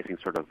in? I'm guessing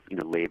sort of,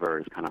 labor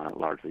is kind of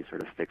largely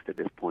sort of fixed at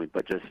this point,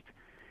 but just,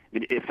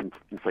 if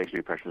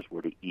inflationary pressures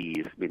were to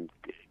ease, could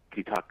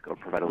you talk or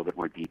provide a little bit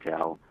more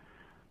detail,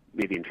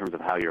 maybe in terms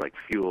of how your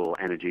fuel,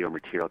 energy, or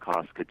material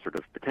costs could sort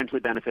of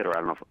potentially benefit, or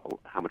I don't know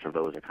how much of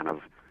those are kind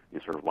of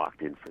sort of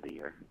locked in for the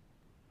year?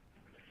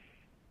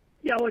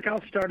 Yeah, look,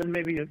 I'll start, and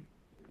maybe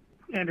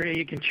Andrea,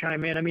 you can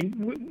chime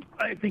in.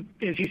 I think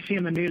as you see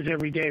in the news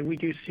every day, we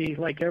do see,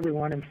 like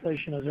everyone,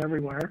 inflation is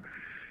everywhere.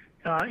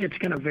 It's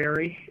going to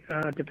vary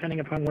depending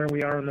upon where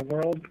we are in the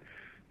world.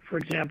 For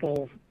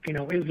example,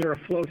 is there a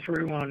flow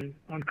through on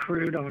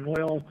crude, on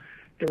oil,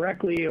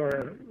 directly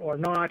or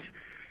not.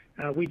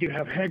 We do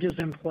have hedges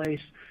in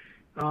place.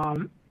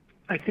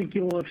 I think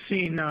you will have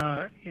seen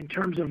in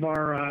terms of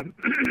our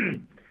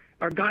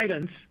our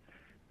guidance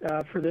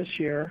for this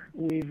year,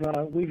 we've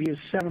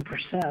used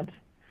 7%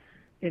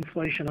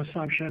 inflation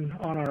assumption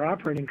on our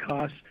operating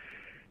costs.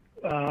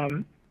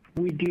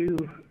 We do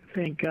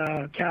think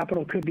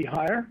capital could be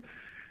higher,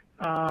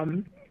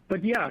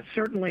 but yeah,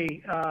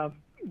 certainly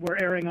we're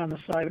erring on the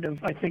side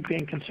of, I think,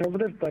 being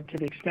conservative. But to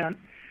the extent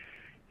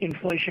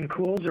inflation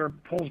cools or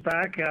pulls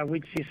back,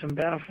 we'd see some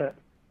benefit.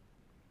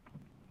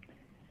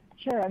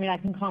 Sure. I mean, I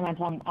can comment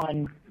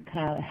on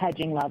kind of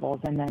hedging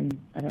levels, and then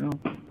I don't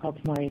know,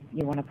 ultimately,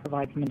 you want to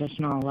provide some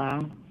additional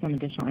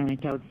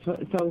anecdotes.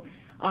 So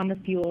on the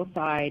fuel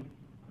side,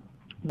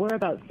 we're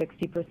about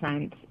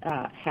 60%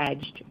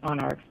 hedged on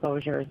our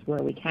exposures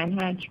where we can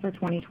hedge for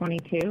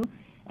 2022,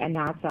 and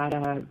that's at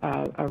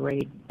a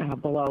rate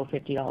below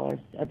 $50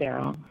 a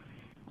barrel.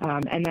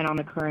 And then on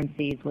the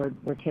currencies,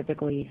 we're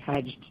typically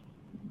hedged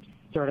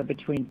sort of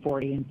between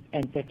 40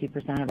 and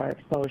 50% of our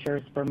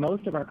exposures for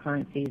most of our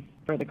currencies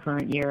for the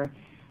current year.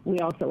 We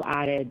also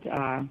added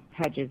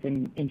hedges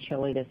in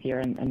Chile this year,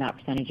 and that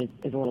percentage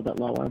is a little bit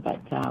lower, but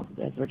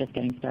as we're just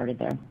getting started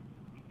there.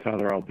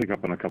 Tyler, I'll pick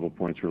up on a couple of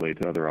points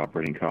related to other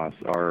operating costs.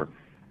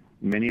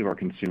 Many of our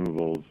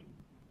consumables,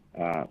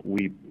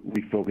 we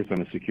focus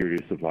on a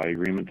security of supply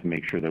agreement to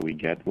make sure that we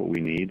get what we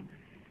need,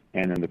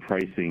 and then the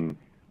pricing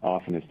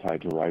often is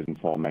tied to rise and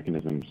fall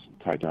mechanisms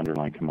tied to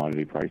underlying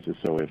commodity prices.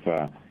 So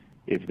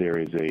if there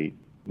is a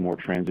more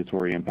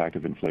transitory impact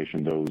of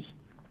inflation, those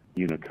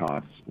unit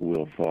costs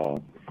will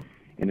fall.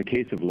 In the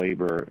case of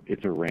labor,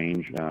 it's a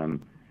range.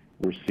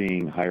 We're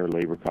seeing higher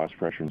labor cost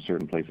pressure in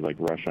certain places like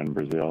Russia and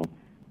Brazil,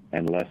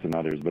 and less in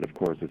others, but of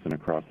course it's an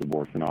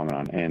across-the-board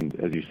phenomenon. And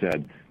as you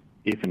said,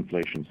 if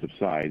inflation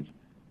subsides,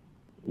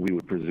 we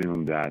would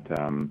presume that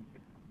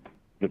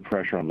the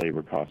pressure on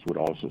labor costs would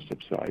also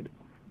subside.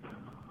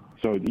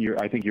 So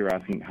I think you're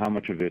asking how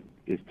much of it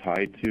is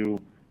tied to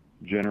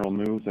general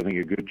moves. I think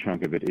a good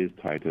chunk of it is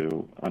tied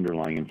to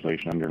underlying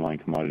inflation, underlying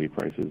commodity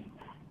prices,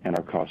 and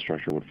our cost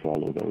structure would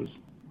follow those.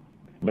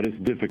 But it's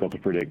difficult to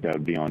predict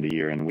that beyond a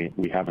year, and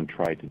we haven't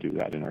tried to do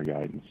that in our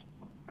guidance.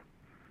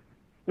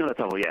 No, that's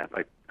all. Yeah,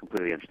 I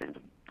completely understand.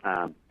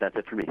 That's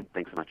it for me.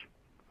 Thanks so much.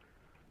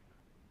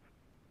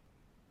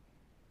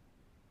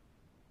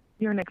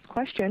 Your next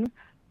question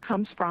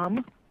comes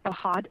from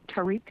Fahad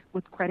Tariq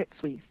with Credit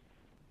Suisse.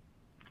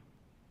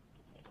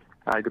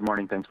 Hi, good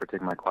morning. Thanks for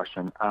taking my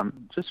question.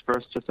 Just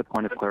a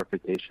point of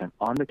clarification.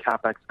 On the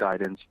CapEx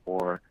guidance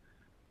for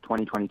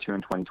 2022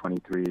 and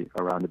 2023,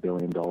 around $1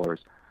 billion,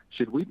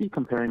 should we be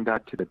comparing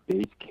that to the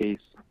base case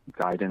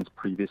guidance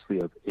previously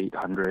of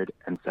 $800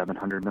 and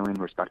 $700 million,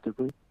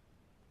 respectively?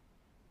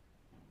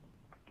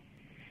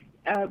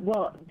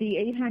 Well, the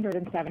 800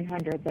 and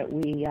 700 that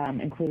we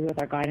included with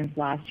our guidance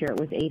last year, it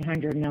was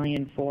 800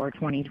 million for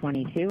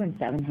 2022 and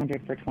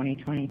 700 for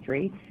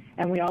 2023.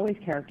 And we always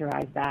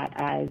characterize that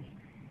as,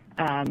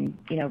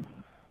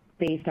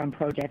 based on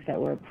projects that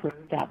were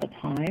approved at the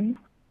time.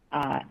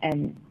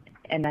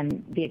 And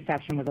then the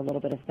exception was a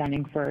little bit of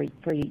spending for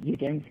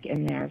Udinsk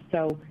in there.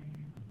 So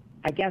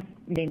I guess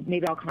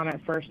maybe I'll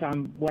comment first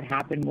on what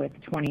happened with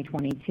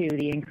 2022.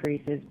 The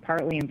increase is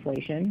partly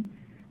inflation,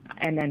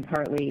 and then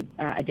partly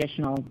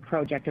additional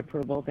project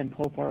approvals and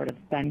pull forward of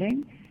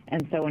spending.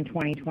 And so in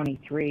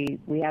 2023,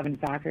 we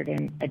haven't factored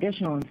in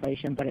additional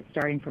inflation, but it's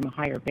starting from a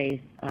higher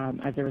base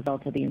as a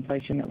result of the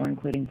inflation that we're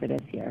including for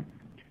this year.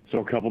 So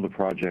a couple of the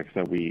projects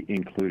that we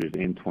included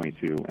in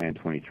 22 and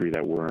 23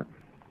 that weren't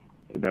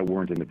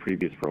in the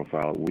previous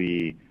profile,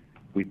 we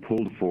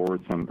pulled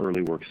forward some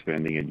early work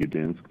spending at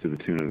Udinsk to the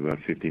tune of about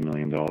 $50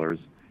 million.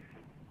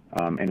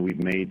 And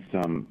we've made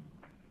some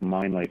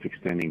mine life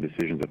extending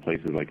decisions at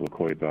places like La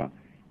Coipa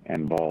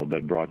and Bald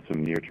that brought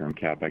some near-term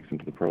capex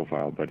into the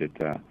profile, but it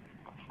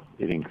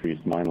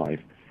increased mine life.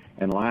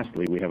 And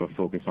lastly, we have a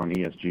focus on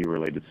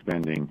ESG-related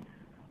spending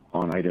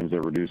on items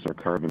that reduce our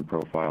carbon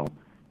profile.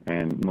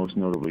 And most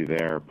notably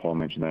there, Paul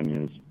mentioned that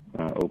in his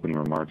opening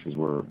remarks, is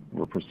we're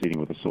proceeding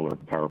with a solar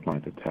power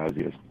plant at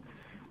Tasiast.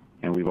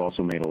 And we've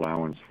also made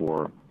allowance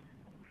for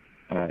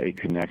a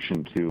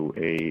connection to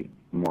a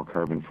more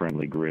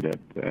carbon-friendly grid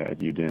at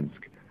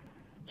Udinsk.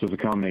 So it's a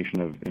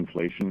combination of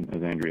inflation,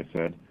 as Andrea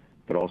said,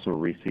 but also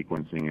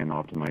resequencing and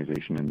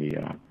optimization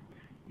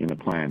in the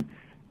plan.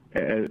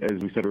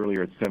 As we said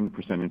earlier, it's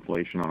 7%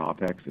 inflation on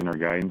OPEX in our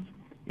guidance.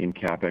 In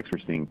CapEx,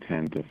 we're seeing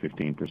 10 to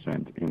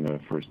 15% in the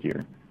first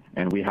year.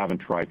 And we haven't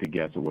tried to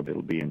guess at what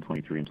it'll be in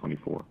 23 and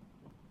 24.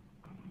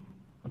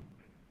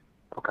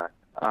 Okay.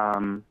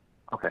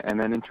 Okay. And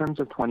then in terms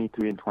of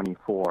 23 and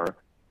 24,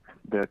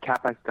 the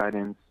CapEx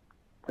guidance,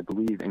 I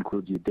believe,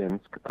 includes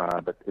Udinsk,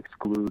 but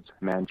excludes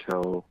Manh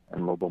Choh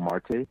and Lobo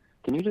Marte.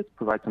 Can you just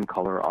provide some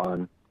color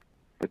on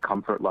the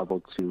comfort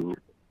level to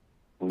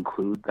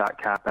include that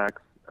CapEx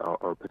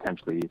or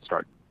potentially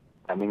start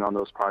spending on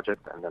those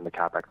projects, and then the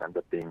CapEx ends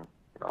up being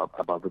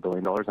above $1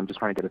 billion? I'm just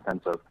trying to get a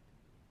sense of,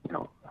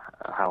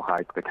 how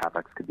high the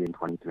CapEx could be in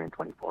 23 and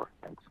 24.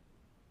 Thanks.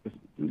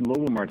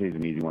 Lobo Marte is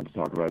an easy one to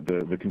talk about.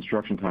 The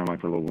construction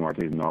timeline for Lobo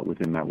Marte is not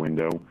within that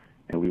window,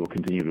 and we will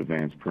continue to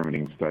advance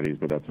permitting studies,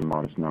 but that's a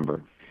modest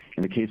number.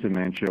 In the case of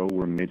Manh Choh,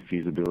 we're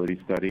mid-feasibility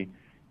study,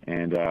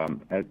 and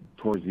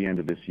towards the end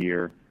of this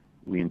year,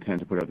 we intend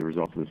to put out the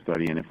results of the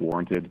study, and if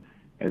warranted,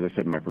 as I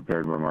said in my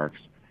prepared remarks,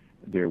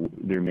 there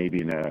may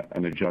be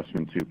an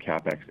adjustment to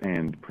CapEx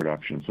and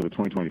production. So the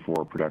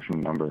 2024 production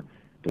number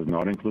does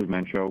not include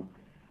Manh Choh,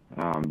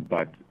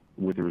 but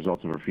with the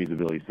results of our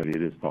feasibility study,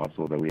 it is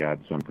possible that we add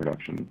some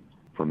production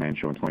for Manh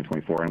Choh in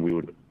 2024, and we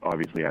would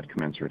obviously add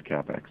commensurate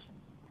CapEx.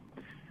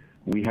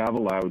 We have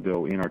allowed,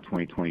 though, in our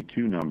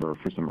 2022 number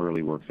for some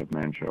early works at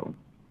Manh Choh.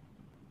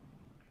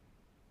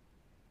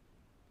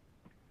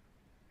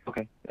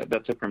 Okay,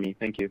 that's it for me.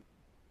 Thank you.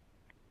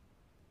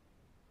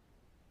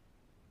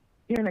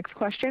 Your next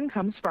question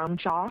comes from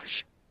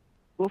Josh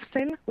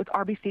Wolfson with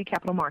RBC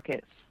Capital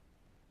Markets.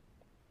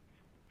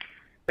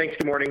 Thanks.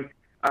 Good morning.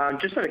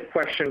 Just had a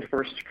question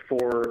first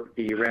for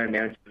the Round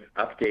Mountain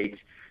update.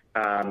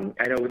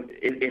 I know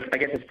I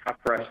guess it's tough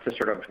for us to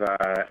sort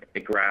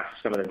of grasp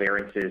some of the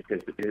variances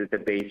because the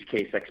base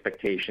case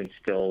expectation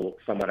still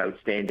somewhat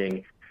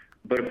outstanding.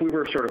 But if we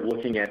were sort of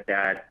looking at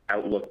that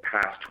outlook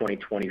past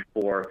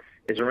 2024,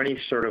 is there any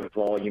sort of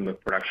volume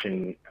of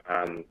production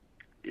that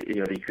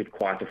you could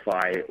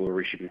quantify, or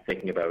we should be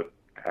thinking about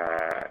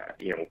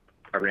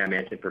Round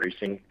Mountain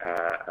producing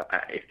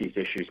if these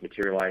issues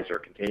materialize or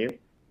continue?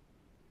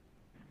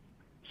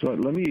 So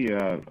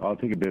I'll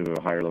take a bit of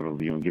a higher level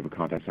view and give a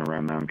context on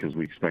Round Mountain because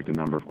we expect a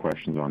number of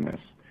questions on this.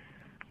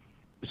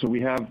 So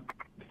we have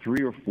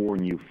 3 or 4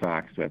 new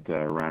facts at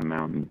Round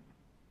Mountain.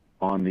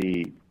 On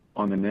the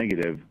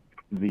negative,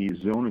 the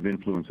zone of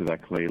influence of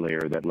that clay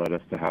layer that led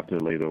us to have to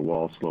lay the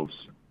wall slopes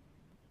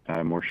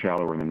more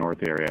shallower in the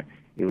north area,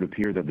 it would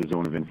appear that the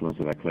zone of influence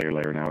of that clay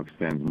layer now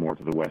extends more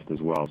to the west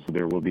as well. So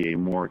there will be a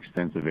more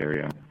extensive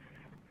area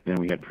than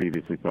we had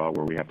previously thought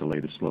where we have to lay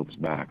the slopes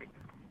back.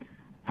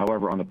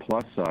 However, on the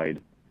plus side,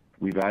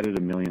 we've added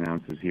 1 million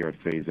ounces here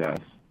at Phase S,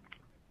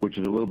 which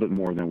is a little bit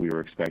more than we were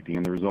expecting,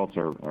 and the results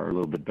are a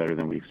little bit better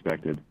than we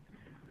expected.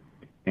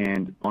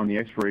 And on the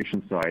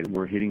exploration side,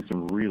 we're hitting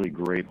some really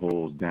great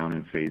holes down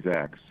in Phase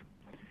X.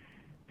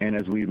 And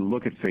as we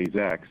look at Phase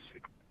X,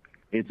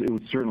 it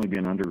would certainly be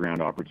an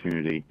underground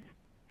opportunity.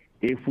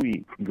 If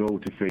we go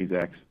to Phase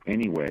X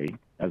anyway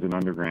as an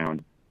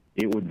underground,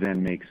 it would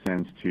then make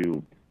sense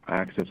to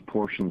access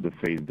portions of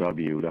Phase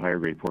W, the higher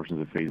grade portions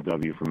of Phase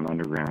W from the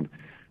underground.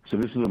 So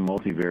this is a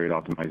multivariate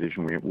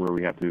optimization where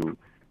we have to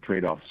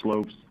trade off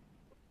slopes,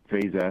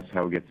 Phase S,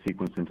 how it gets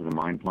sequenced into the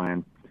mine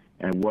plan,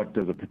 and what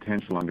does a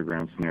potential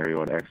underground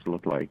scenario at X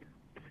look like.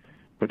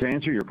 But to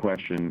answer your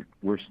question,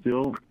 we're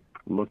still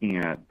looking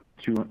at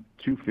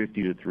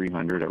 250 to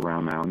 300 at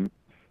Round Mountain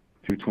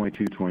through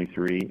 22,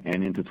 23,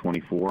 and into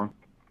 24,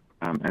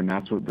 and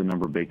that's what the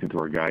number baked into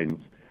our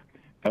guidance.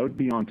 Out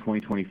beyond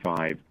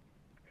 2025,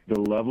 the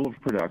level of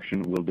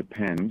production will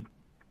depend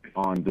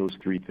on those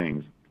 3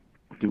 things.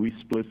 Do we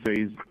split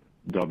Phase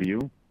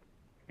W,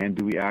 and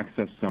do we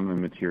access some of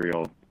the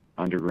material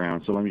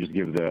underground? So let me just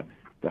give the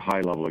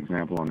high-level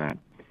example on that.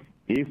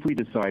 If we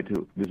decide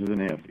to, this is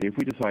an if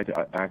we decide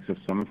to access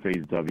some of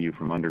Phase W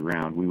from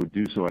underground, we would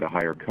do so at a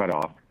higher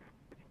cutoff,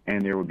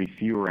 and there would be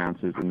fewer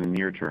ounces in the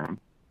near term.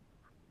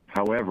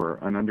 However,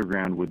 an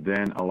underground would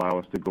then allow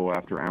us to go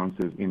after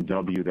ounces in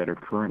W that are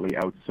currently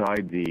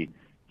outside the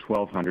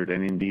 $1,200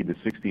 and indeed the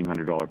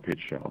 $1,600 pit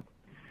shell.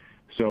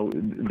 So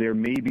there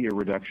may be a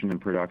reduction in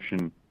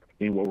production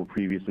in what were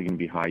previously going to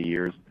be high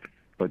years,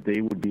 but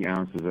they would be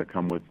ounces that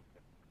come with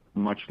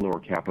much lower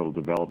capital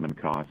development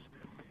costs,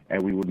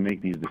 and we would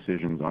make these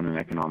decisions on an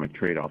economic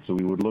trade-off. So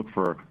we would look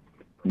for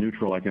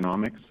neutral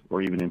economics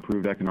or even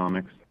improved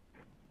economics,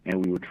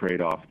 and we would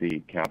trade off the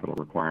capital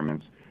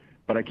requirements.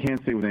 But I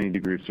can't say with any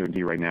degree of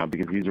certainty right now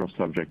because these are all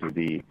subject to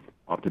the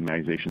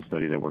optimization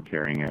study that we're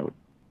carrying out.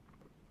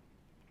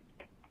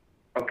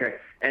 Okay.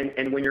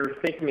 And when you're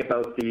thinking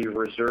about the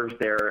reserves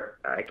there,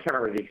 I can't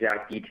remember the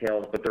exact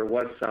details, but there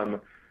was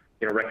some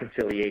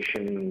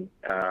reconciliation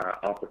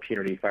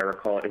opportunity, if I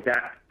recall.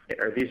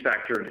 Are these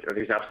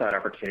upside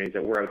opportunities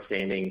that were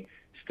outstanding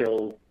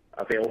still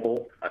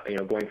available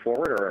going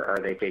forward, or are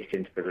they baked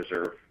into the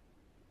reserve?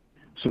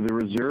 So the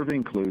reserve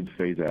includes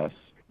Phase S,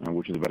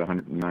 which is about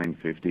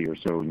 950 or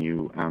so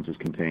new ounces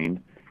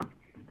contained.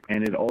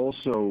 And it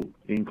also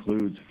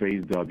includes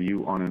Phase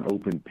W on an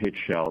open pit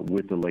shell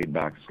with the laid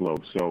back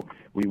slope. So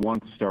we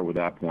want to start with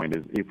that point,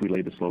 is if we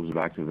lay the slopes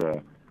back to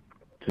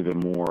the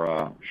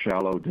more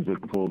shallow, does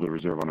it pull the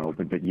reserve on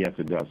open pit? Yes,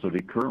 it does. So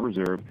the current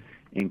reserve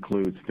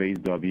includes Phase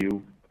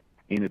W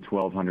in a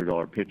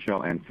 $1,200 pit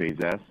shell and Phase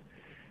S.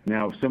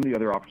 Now, some of the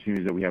other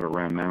opportunities that we have at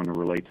Round Mountain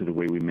relate to the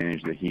way we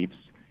manage the heaps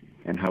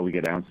and how we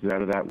get ounces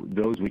out of that.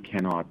 Those we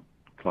cannot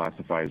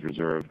classify as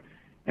reserve,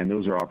 and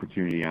those are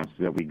opportunity ounces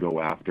that we go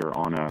after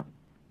on a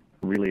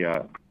really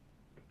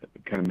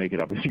kind of make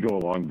it up as you go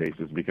along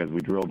basis, because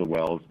we drill the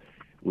wells,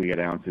 we get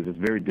ounces. It's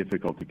very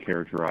difficult to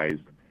characterize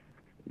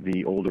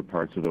the older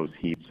parts of those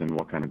heaps and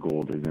what kind of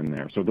gold is in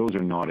there. So those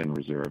are not in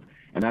reserve.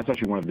 And that's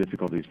actually one of the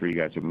difficulties for you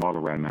guys to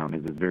model Round Mountain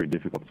is it's very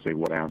difficult to say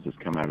what ounces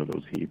come out of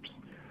those heaps.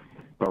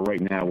 But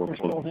right now there's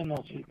gold in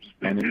those heaps.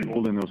 And there's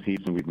gold in those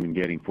heaps, and we've been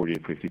getting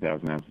 40,000 to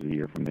 50,000 ounces a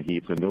year from the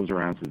heaps, and those are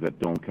ounces that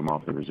don't come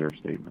off the reserve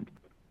statement.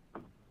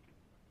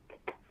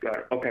 Got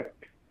it. Okay.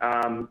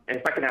 And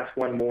if I can ask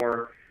one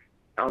more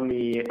on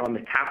the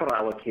capital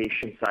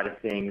allocation side of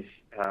things,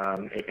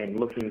 and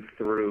looking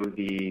through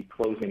the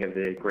closing of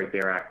the Great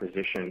Bear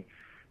acquisition,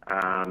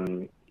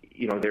 there's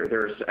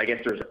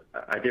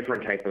a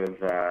different type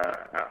of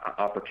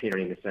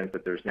opportunity in the sense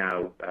that there's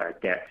now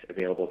debt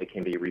available that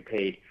can be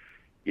repaid.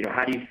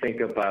 How do you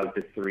think about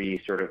the three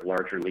sort of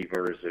larger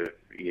levers of,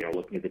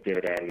 looking at the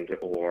dividend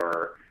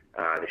or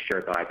the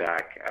share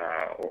buyback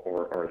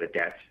or the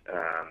debt,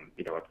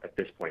 at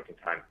this point in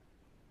time?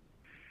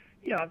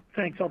 Yeah,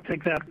 thanks. I'll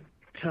take that,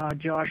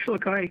 Josh.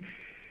 Look,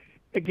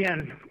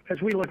 again,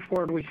 as we look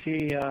forward, we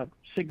see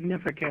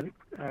significant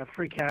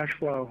free cash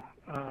flow,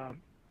 on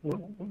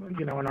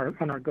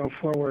our go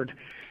forward.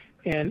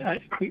 And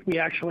we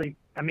actually,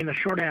 the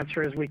short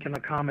answer is we can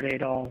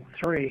accommodate all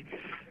three.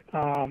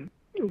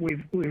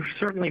 We're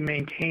certainly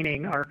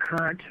maintaining our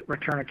current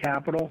return of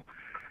capital,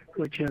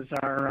 which is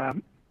our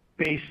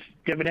base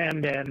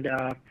dividend,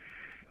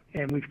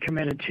 and we've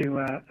committed to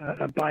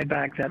a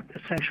buyback that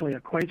essentially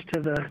equates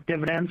to the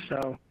dividend.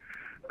 So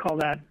call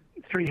that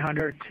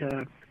 300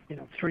 to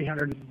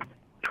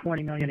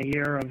 320 million a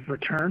year of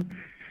return.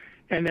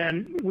 And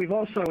then we've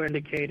also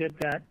indicated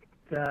that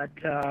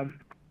the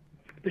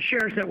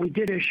shares that we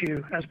did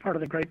issue as part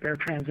of the Great Bear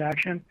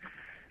transaction,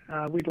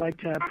 we'd like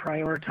to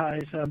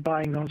prioritize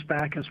buying those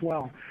back as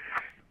well.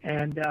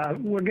 And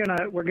we're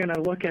gonna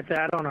look at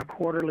that on a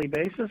quarterly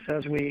basis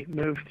as we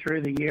move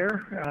through the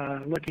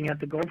year, looking at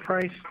the gold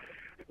price,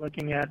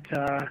 looking at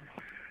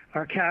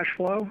our cash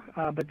flow.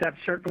 But that's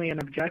certainly an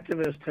objective,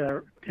 is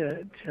to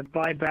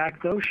buy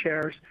back those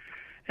shares.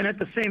 And at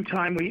the same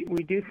time,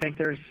 we do think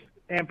there's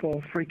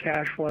ample free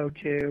cash flow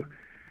to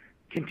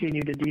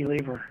continue to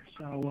delever.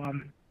 So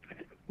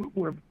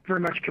we're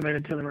very much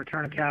committed to the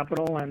return of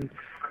capital, and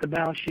the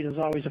balance sheet is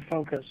always a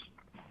focus.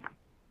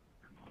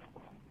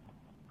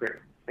 Great.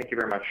 Thank you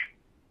very much.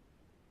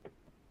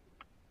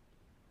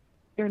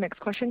 Your next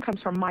question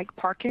comes from Mike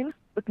Parkin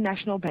with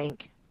National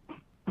Bank.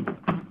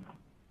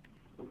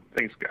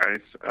 Thanks,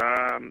 guys.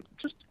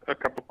 Just a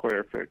couple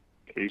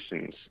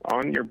clarifications.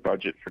 On your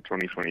budget for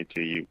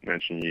 2022, you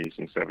mentioned you're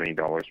using $70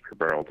 per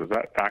barrel. Does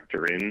that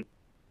factor in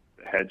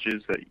the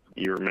hedges that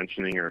you were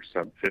mentioning are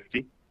sub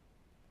 50?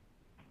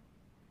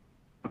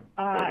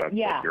 That's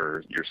yeah. like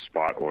your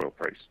spot oil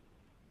price.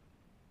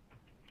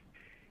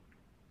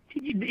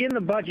 In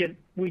the budget,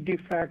 we do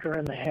factor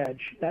in the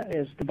hedge. That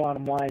is the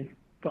bottom line.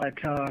 But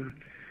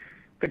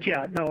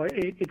yeah, no,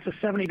 it's a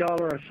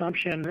 $70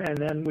 assumption, and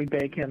then we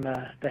bake in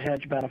the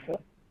hedge benefit.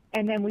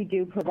 And then we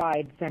do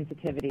provide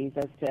sensitivities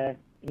as to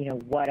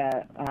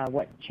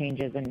what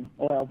changes in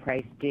oil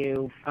price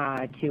do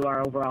to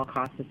our overall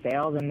cost of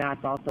sales, and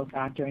that's also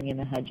factoring in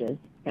the hedges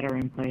that are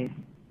in place.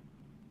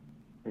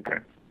 Okay.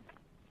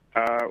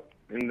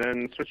 And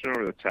then switching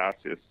over to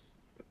Tasiast,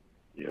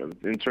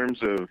 in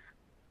terms of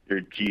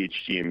your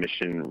GHG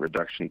emission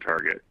reduction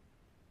target,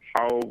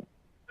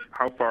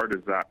 how far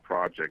does that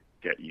project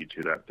get you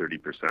to that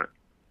 30%?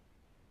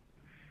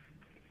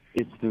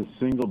 It's the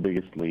single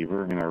biggest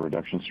lever in our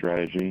reduction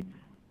strategy,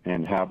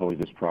 and happily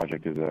this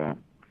project is a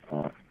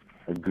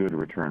good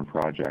return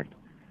project.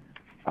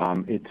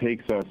 It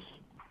takes us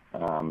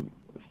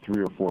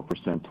 3 or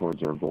 4%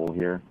 towards our goal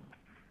here,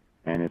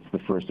 and it's the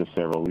first of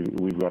several.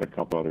 We've got a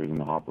couple others in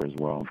the hopper as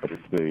well, but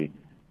it's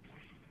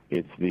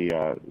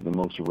the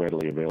most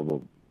readily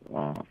available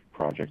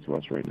project to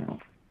us right now.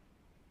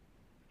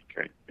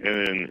 Okay.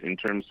 And then in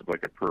terms of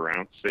like a per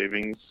ounce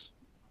savings,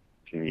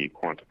 can you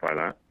quantify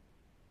that?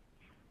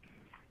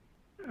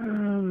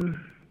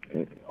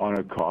 On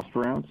a cost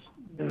per ounce?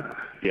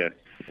 Yes.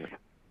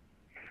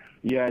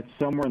 Yeah, it's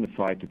somewhere in the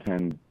 $5 to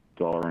 $10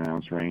 an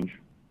ounce range.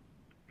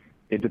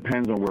 It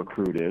depends on where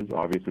crude is.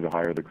 Obviously, the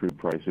higher the crude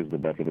price is, the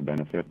better the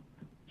benefit.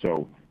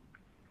 So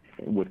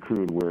with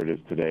crude where it is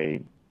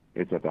today,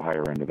 it's at the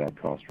higher end of that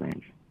cost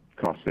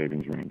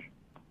savings range.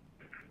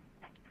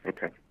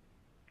 Okay.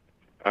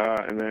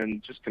 And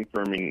then just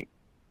confirming,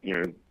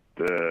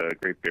 the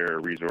Great Bear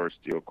resource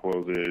deal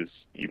closes.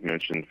 You've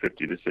mentioned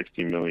 50 to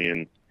 60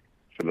 million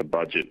for the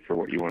budget for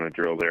what you want to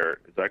drill there.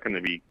 Is that going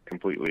to be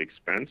completely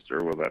expensed,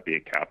 or will that be a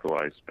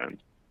capitalized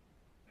spend?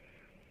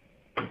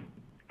 I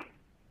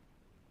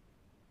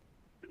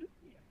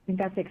think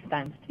that's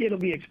expensed. It'll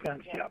be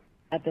expensed, yeah.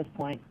 At this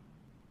point.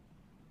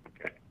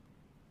 Okay.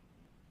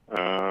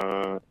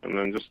 And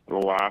then just the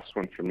last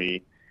one for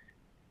me.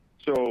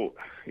 So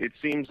it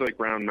seems like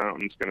Round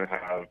Mountain's going to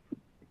have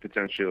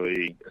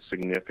potentially a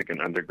significant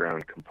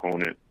underground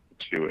component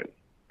to it.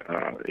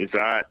 Is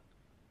that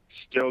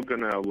still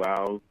going to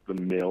allow the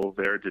mill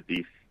there to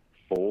be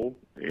full?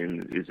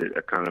 And is it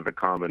a kind of a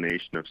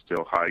combination of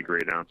still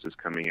high-grade ounces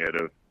coming out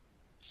of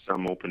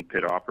some open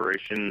pit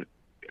operation?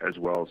 as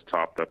well as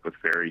topped up with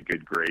very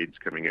good grades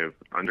coming out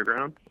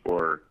underground,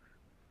 or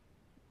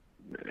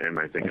am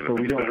I thinking of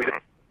that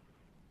wrong?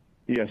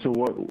 Yeah, so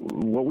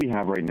what we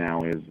have right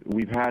now is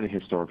we've had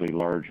historically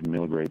large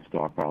mill grade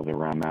stockpiles at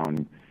Round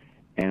Mountain,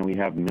 and we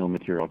have mill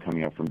material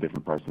coming up from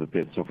different parts of the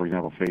pit. So for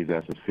example, Phase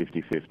S is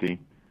 50-50.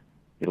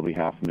 It'll be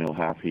half mill,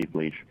 half heap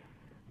leach.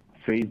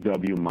 Phase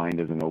W, mined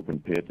as an open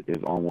pit,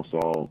 is almost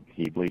all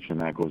heap leach, and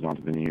that goes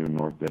onto the new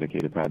north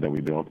dedicated pad that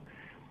we built.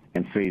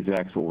 And Phase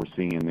X, what we're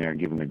seeing in there,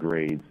 given the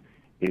grades,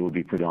 it would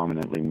be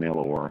predominantly mill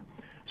ore.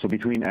 So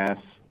between S,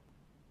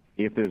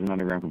 if there's an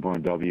underground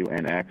component, W,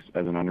 and X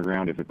as an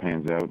underground, if it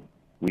pans out,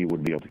 we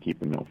would be able to keep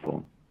the mill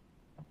full.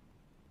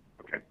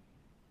 Okay.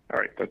 All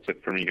right, that's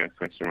it for me, guys.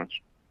 Thanks so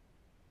much.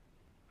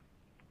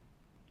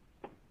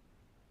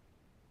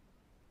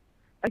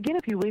 Again,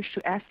 if you wish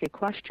to ask a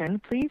question,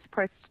 please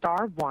press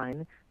star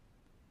 1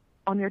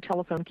 on your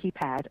telephone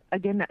keypad.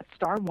 Again, that's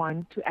star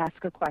 1 to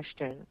ask a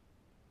question.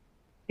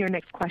 Your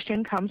next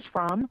question comes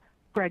from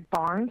Greg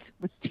Barnes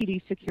with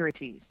TD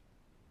Securities.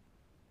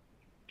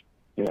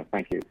 Yeah,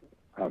 thank you.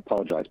 I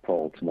apologize,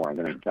 Paul. Tomorrow I'm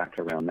going to back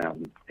to Round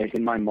Mountain.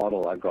 In my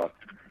model, I've got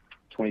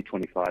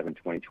 2025 and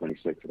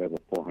 2026 at over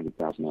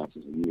 400,000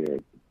 ounces a year.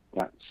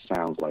 That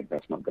sounds like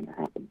that's not going to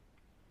happen.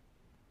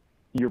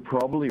 You're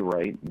probably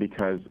right,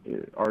 because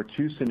our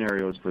two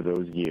scenarios for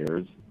those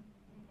years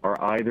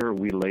are either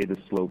we lay the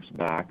slopes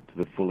back to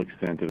the full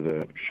extent of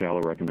the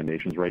shallow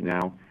recommendations right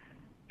now,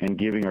 and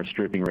giving our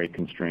stripping rate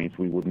constraints,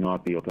 we would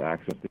not be able to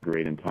access the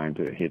grade in time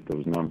to hit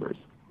those numbers.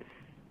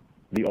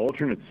 The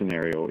alternate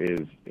scenario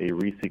is a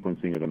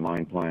resequencing of the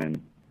mine plan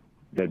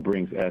that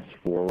brings S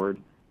forward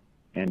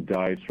and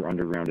dives for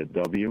underground at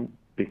W.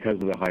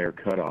 Because of the higher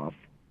cutoff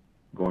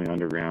going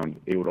underground,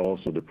 it would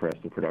also depress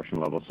the production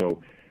level.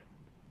 So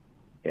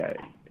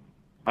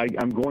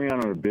I'm going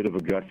on a bit of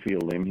a gut feel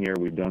limb here.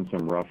 We've done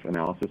some rough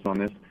analysis on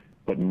this,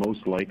 but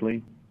most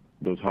likely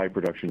those high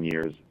production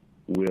years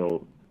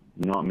will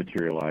not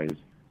materialize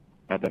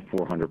at that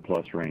 400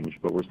 plus range,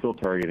 but we're still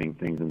targeting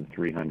things in the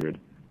 300.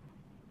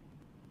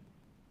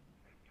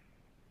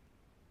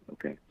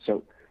 Okay,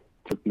 so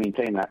to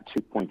maintain that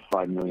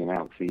 2.5 million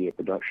ounce a year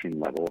production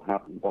level,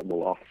 what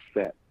will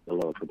offset the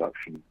lower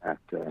production at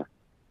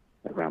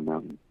Round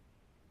Mountain?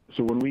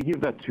 So when we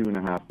give that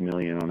 2.5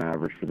 million on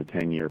average for the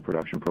 10-year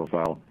production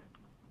profile,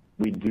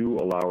 we do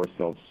allow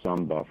ourselves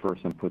some buffer,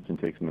 some puts and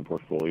takes in the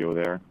portfolio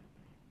there.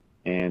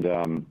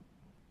 And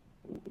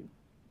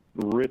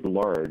writ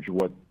large,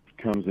 what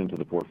comes into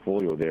the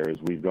portfolio there is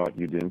we've got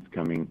Udinsk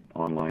coming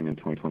online in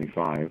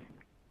 2025.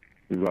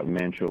 We've got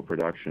Manh Choh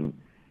production.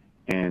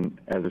 And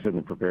as I said in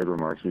the prepared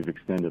remarks, we've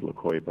extended La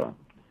Coipa.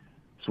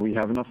 So we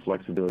have enough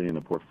flexibility in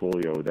the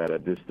portfolio that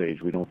at this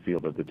stage we don't feel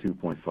that the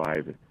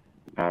 2.5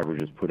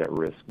 average is put at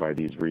risk by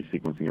these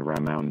resequencing of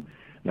Round Mountain.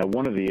 Now,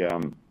 one of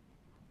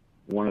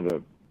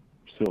the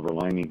silver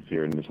linings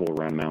here in this whole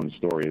Round Mountain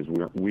story is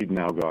we've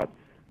now got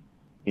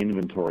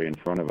inventory in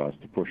front of us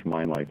to push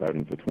mine life out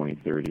into the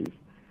 2030s.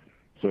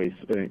 So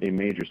a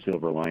major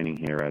silver lining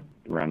here at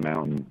Round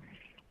Mountain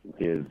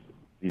is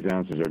these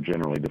ounces are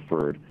generally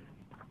deferred,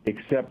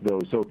 except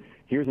those. So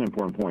here's an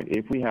important point.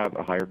 If we have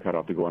a higher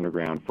cutoff to go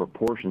underground for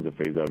portions of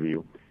Phase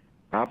W,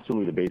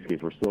 absolutely the base case,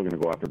 we're still going to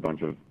go after a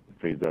bunch of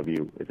Phase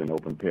W. It's an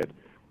open pit.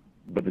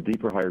 But the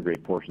deeper, higher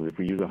grade portions, if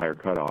we use a higher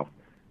cutoff,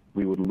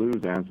 we would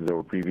lose ounces that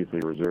were previously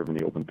reserved in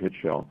the open pit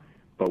shell,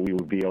 but we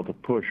would be able to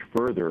push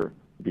further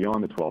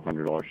beyond the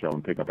 $1,200 shell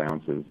and pick up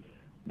ounces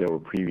that were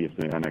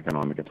previously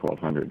uneconomic at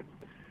 $1,200.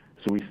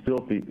 So we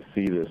still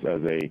see this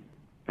as a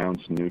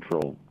ounce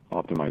neutral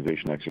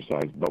optimization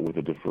exercise, but with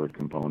a deferred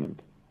component.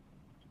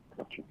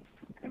 Gotcha.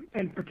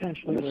 And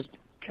potentially with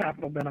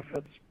capital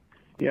benefits.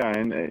 Yeah,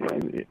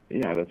 and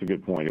yeah, that's a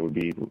good point. It would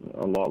be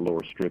a lot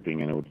lower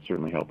stripping, and it would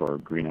certainly help our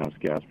greenhouse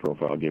gas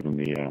profile given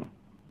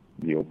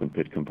the open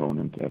pit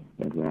component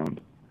at ground.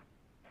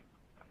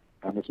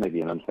 This may be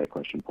an unfair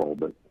question, Paul,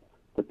 but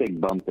the big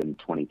bump in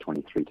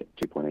 2023 to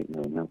 2.8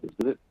 million ounces,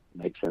 does it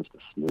make sense to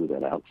smooth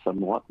that out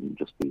somewhat and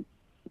just be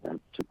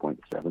 2.7,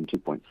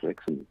 2.6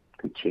 and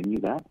continue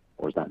that?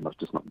 Or is that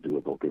just not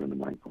doable given the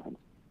mine plan?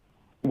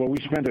 Well, we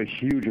spent a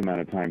huge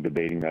amount of time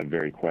debating that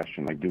very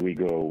question. Like, do we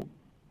go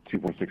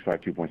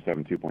 2.65,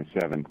 2.7,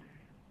 2.7?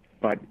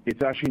 But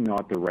it's actually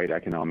not the right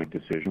economic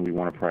decision. We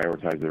want to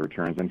prioritize the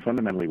returns. And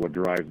fundamentally, what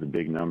drives the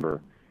big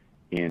number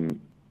in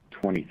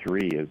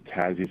 23 is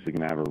Tasiast is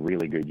going to have a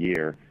really good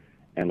year,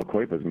 and La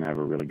Coipa is going to have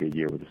a really good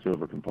year with the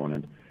silver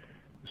component.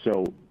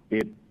 So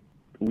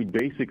we'd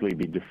basically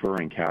be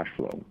deferring cash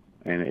flow,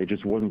 and it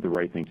just wasn't the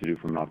right thing to do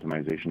from an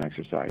optimization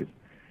exercise.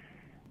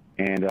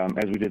 And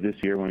as we did this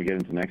year, when we get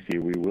into next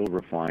year, we will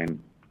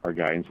refine our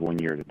guidance 1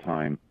 year at a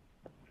time.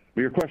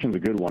 But your question's a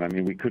good one. I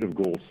mean, we could have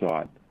goal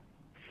sought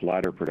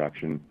flatter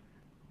production,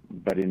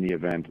 but in the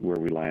event where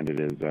we landed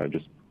is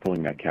just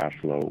pulling that cash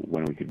flow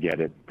when we could get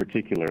it,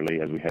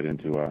 particularly as we head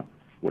into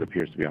what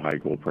appears to be a high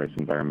gold price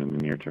environment in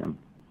the near term.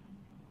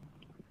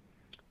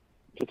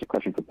 Just a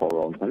question for Paul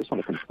Rollins. I just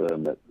want to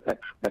confirm that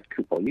at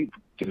Kupol, you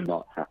do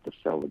not have to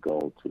sell the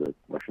gold to the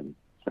Russian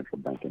central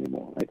bank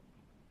anymore, right?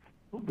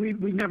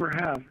 We've never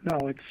never have.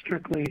 No, it's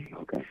strictly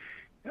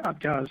up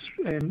to us.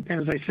 And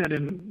as I said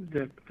in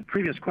the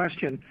previous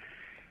question,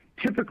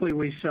 typically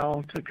we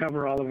sell to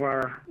cover all of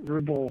our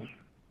ruble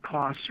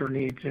costs or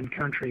needs in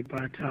country,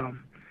 but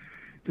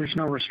there's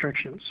no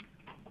restrictions.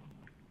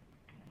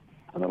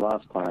 And the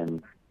last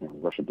time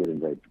Russia did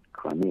invade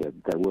Crimea,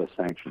 there were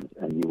sanctions,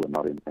 and you were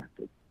not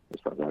impacted, as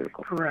far as I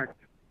recall. Correct.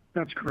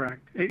 That's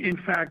correct. In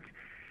fact,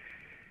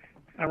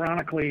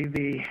 ironically,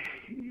 the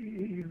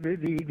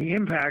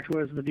impact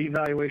was the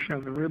devaluation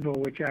of the ruble,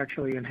 which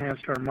actually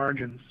enhanced our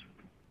margins.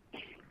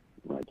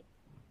 Right.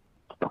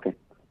 Okay.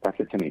 That's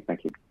it to me.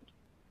 Thank you.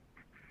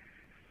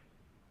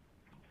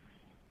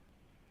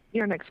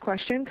 Your next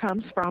question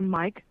comes from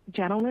Mike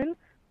Jennelman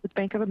with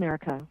Bank of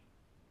America.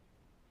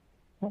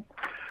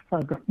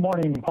 Good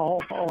morning,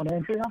 Paul and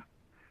Andrea. I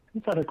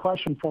just had a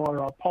question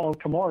for Paul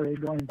Tomory,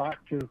 going back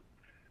to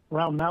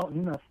Round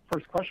Mountain.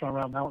 First question on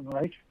Round Mountain,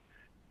 right?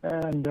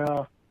 And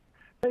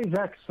Phase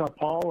X,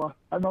 Paul,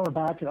 I remember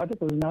back, I think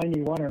it was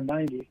 91 or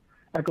 90,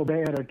 Echo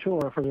Bay had a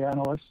tour for the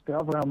analysts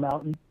of Round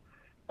Mountain,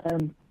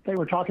 and they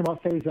were talking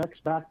about Phase X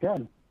back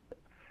then.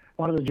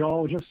 One of the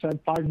geologists said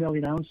 5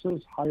 million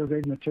ounces, higher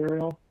grade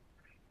material,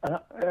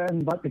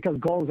 but because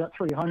gold was at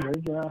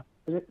 300,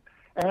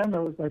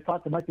 they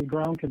thought there might be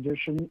ground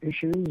condition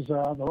issues,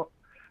 the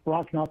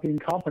rock not being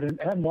competent,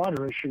 and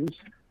water issues.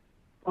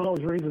 For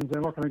those reasons, they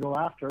weren't going to go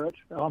after it.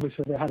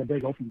 Obviously, they had a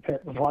big open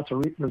pit with lots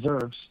of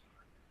reserves.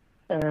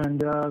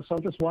 And so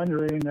just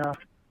wondering,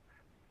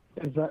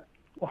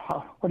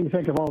 what do you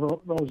think of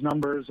all those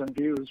numbers and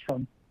views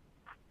from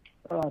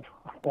a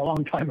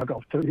long time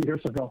ago, 30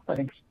 years ago?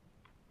 Thanks.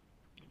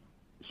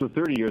 So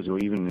 30 years ago,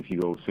 even if you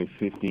go, say,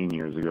 15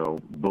 years ago,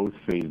 both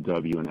Phase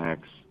W and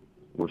X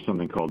were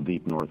something called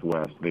Deep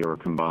Northwest. They were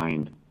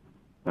combined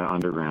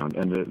underground.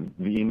 And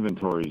the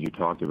inventories you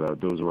talked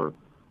about,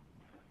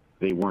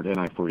 they weren't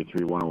NI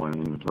 43-101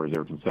 inventories, they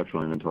were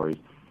conceptual inventories.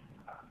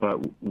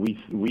 But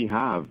we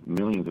have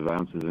millions of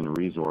ounces in a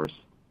resource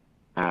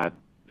at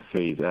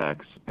Phase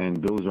X,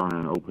 and those are on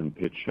an open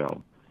pit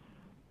shell.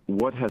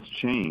 What has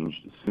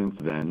changed since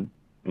then,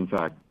 in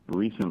fact,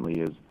 recently,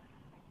 is,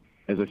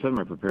 as I said in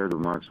my prepared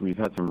remarks, we've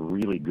had some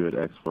really good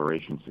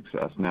exploration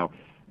success. Now,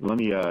 let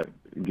me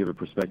give a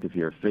perspective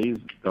here. Phase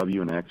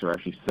W and X are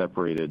actually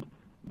separated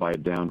by a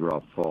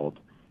down-drop fault.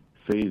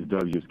 Phase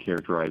W is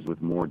characterized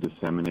with more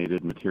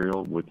disseminated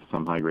material with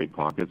some high-grade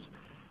pockets,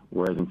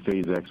 whereas in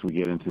Phase X we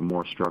get into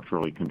more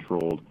structurally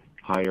controlled,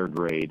 higher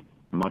grade,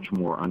 much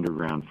more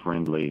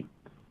underground-friendly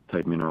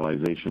type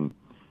mineralization.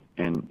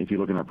 And if you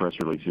look in our press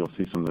release, you'll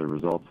see some of the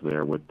results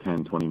there with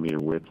 10, 20-meter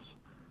widths,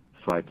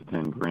 5 to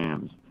 10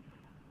 grams.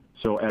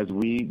 So as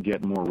we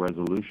get more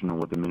resolution on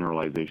what the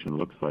mineralization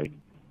looks like,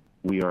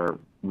 we are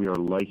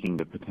liking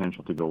the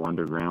potential to go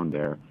underground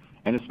there.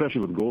 And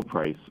especially with gold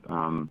price,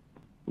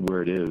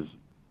 where it is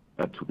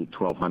at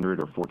 $1,200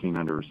 or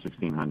 $1,400 or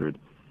 $1,600,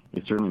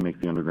 it certainly makes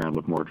the underground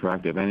look more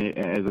attractive. And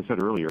as I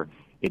said earlier,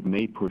 it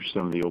may push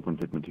some of the open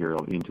pit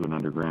material into an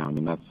underground,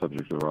 and that's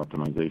subject to our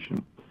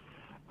optimization.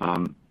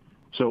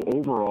 So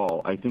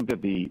overall, I think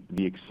that the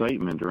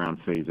excitement around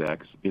Phase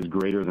X is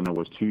greater than it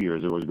was 2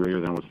 years ago, it was greater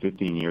than it was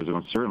 15 years ago,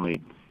 and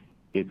certainly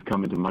it's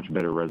come into much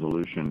better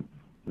resolution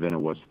than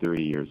it was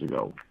 30 years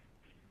ago.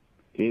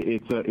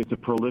 It's a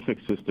prolific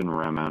system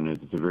around Mountain.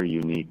 It's a very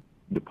unique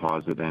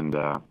deposit, and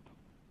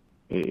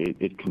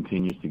it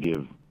continues to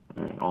give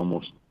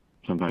almost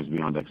sometimes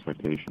beyond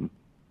expectation.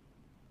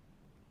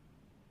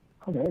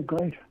 Okay,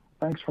 great.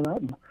 Thanks for that.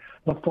 And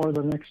look forward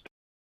to the next.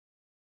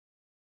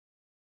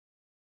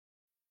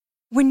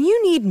 When you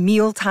need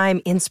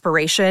mealtime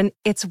inspiration,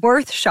 it's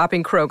worth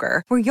shopping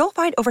Kroger, where you'll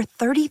find over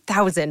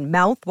 30,000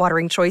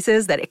 mouth-watering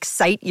choices that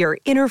excite your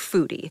inner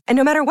foodie. And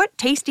no matter what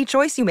tasty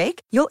choice you make,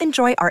 you'll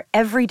enjoy our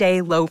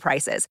everyday low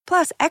prices,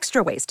 plus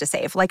extra ways to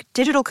save, like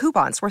digital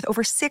coupons worth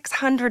over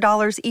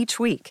 $600 each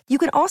week. You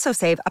can also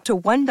save up to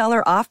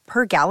 $1 off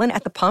per gallon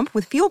at the pump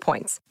with fuel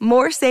points.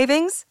 More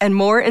savings and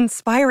more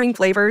inspiring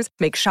flavors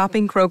make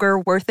shopping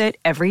Kroger worth it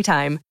every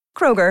time.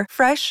 Kroger,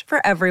 fresh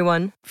for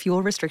everyone.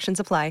 Fuel restrictions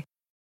apply.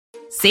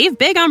 Save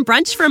big on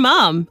brunch for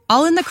mom,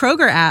 all in the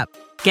Kroger app.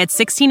 Get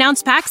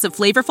 16-ounce packs of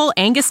flavorful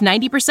Angus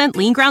 90%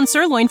 lean ground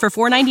sirloin for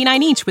 $4.99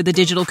 each with a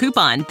digital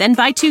coupon. Then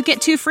buy 2,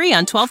 get 2 free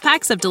on 12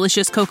 packs of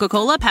delicious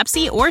Coca-Cola,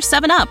 Pepsi, or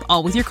 7-Up,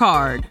 all with your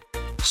card.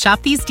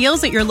 Shop these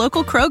deals at your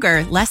local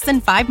Kroger, less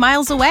than 5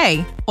 miles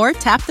away. Or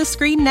tap the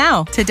screen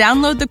now to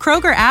download the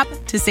Kroger app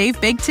to save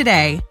big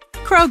today.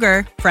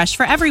 Kroger, fresh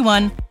for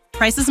everyone.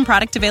 Prices and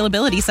product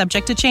availability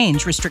subject to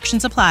change.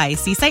 Restrictions apply.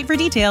 See site for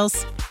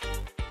details.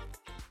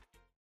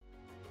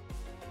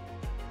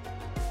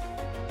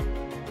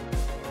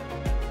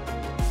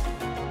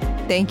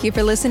 Thank you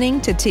for listening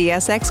to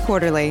TSX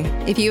Quarterly.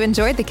 If you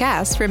enjoyed the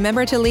cast,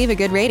 remember to leave a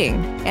good rating.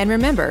 And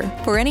remember,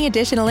 for any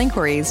additional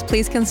inquiries,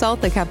 please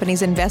consult the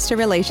company's investor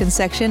relations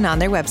section on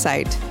their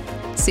website.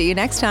 See you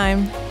next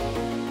time.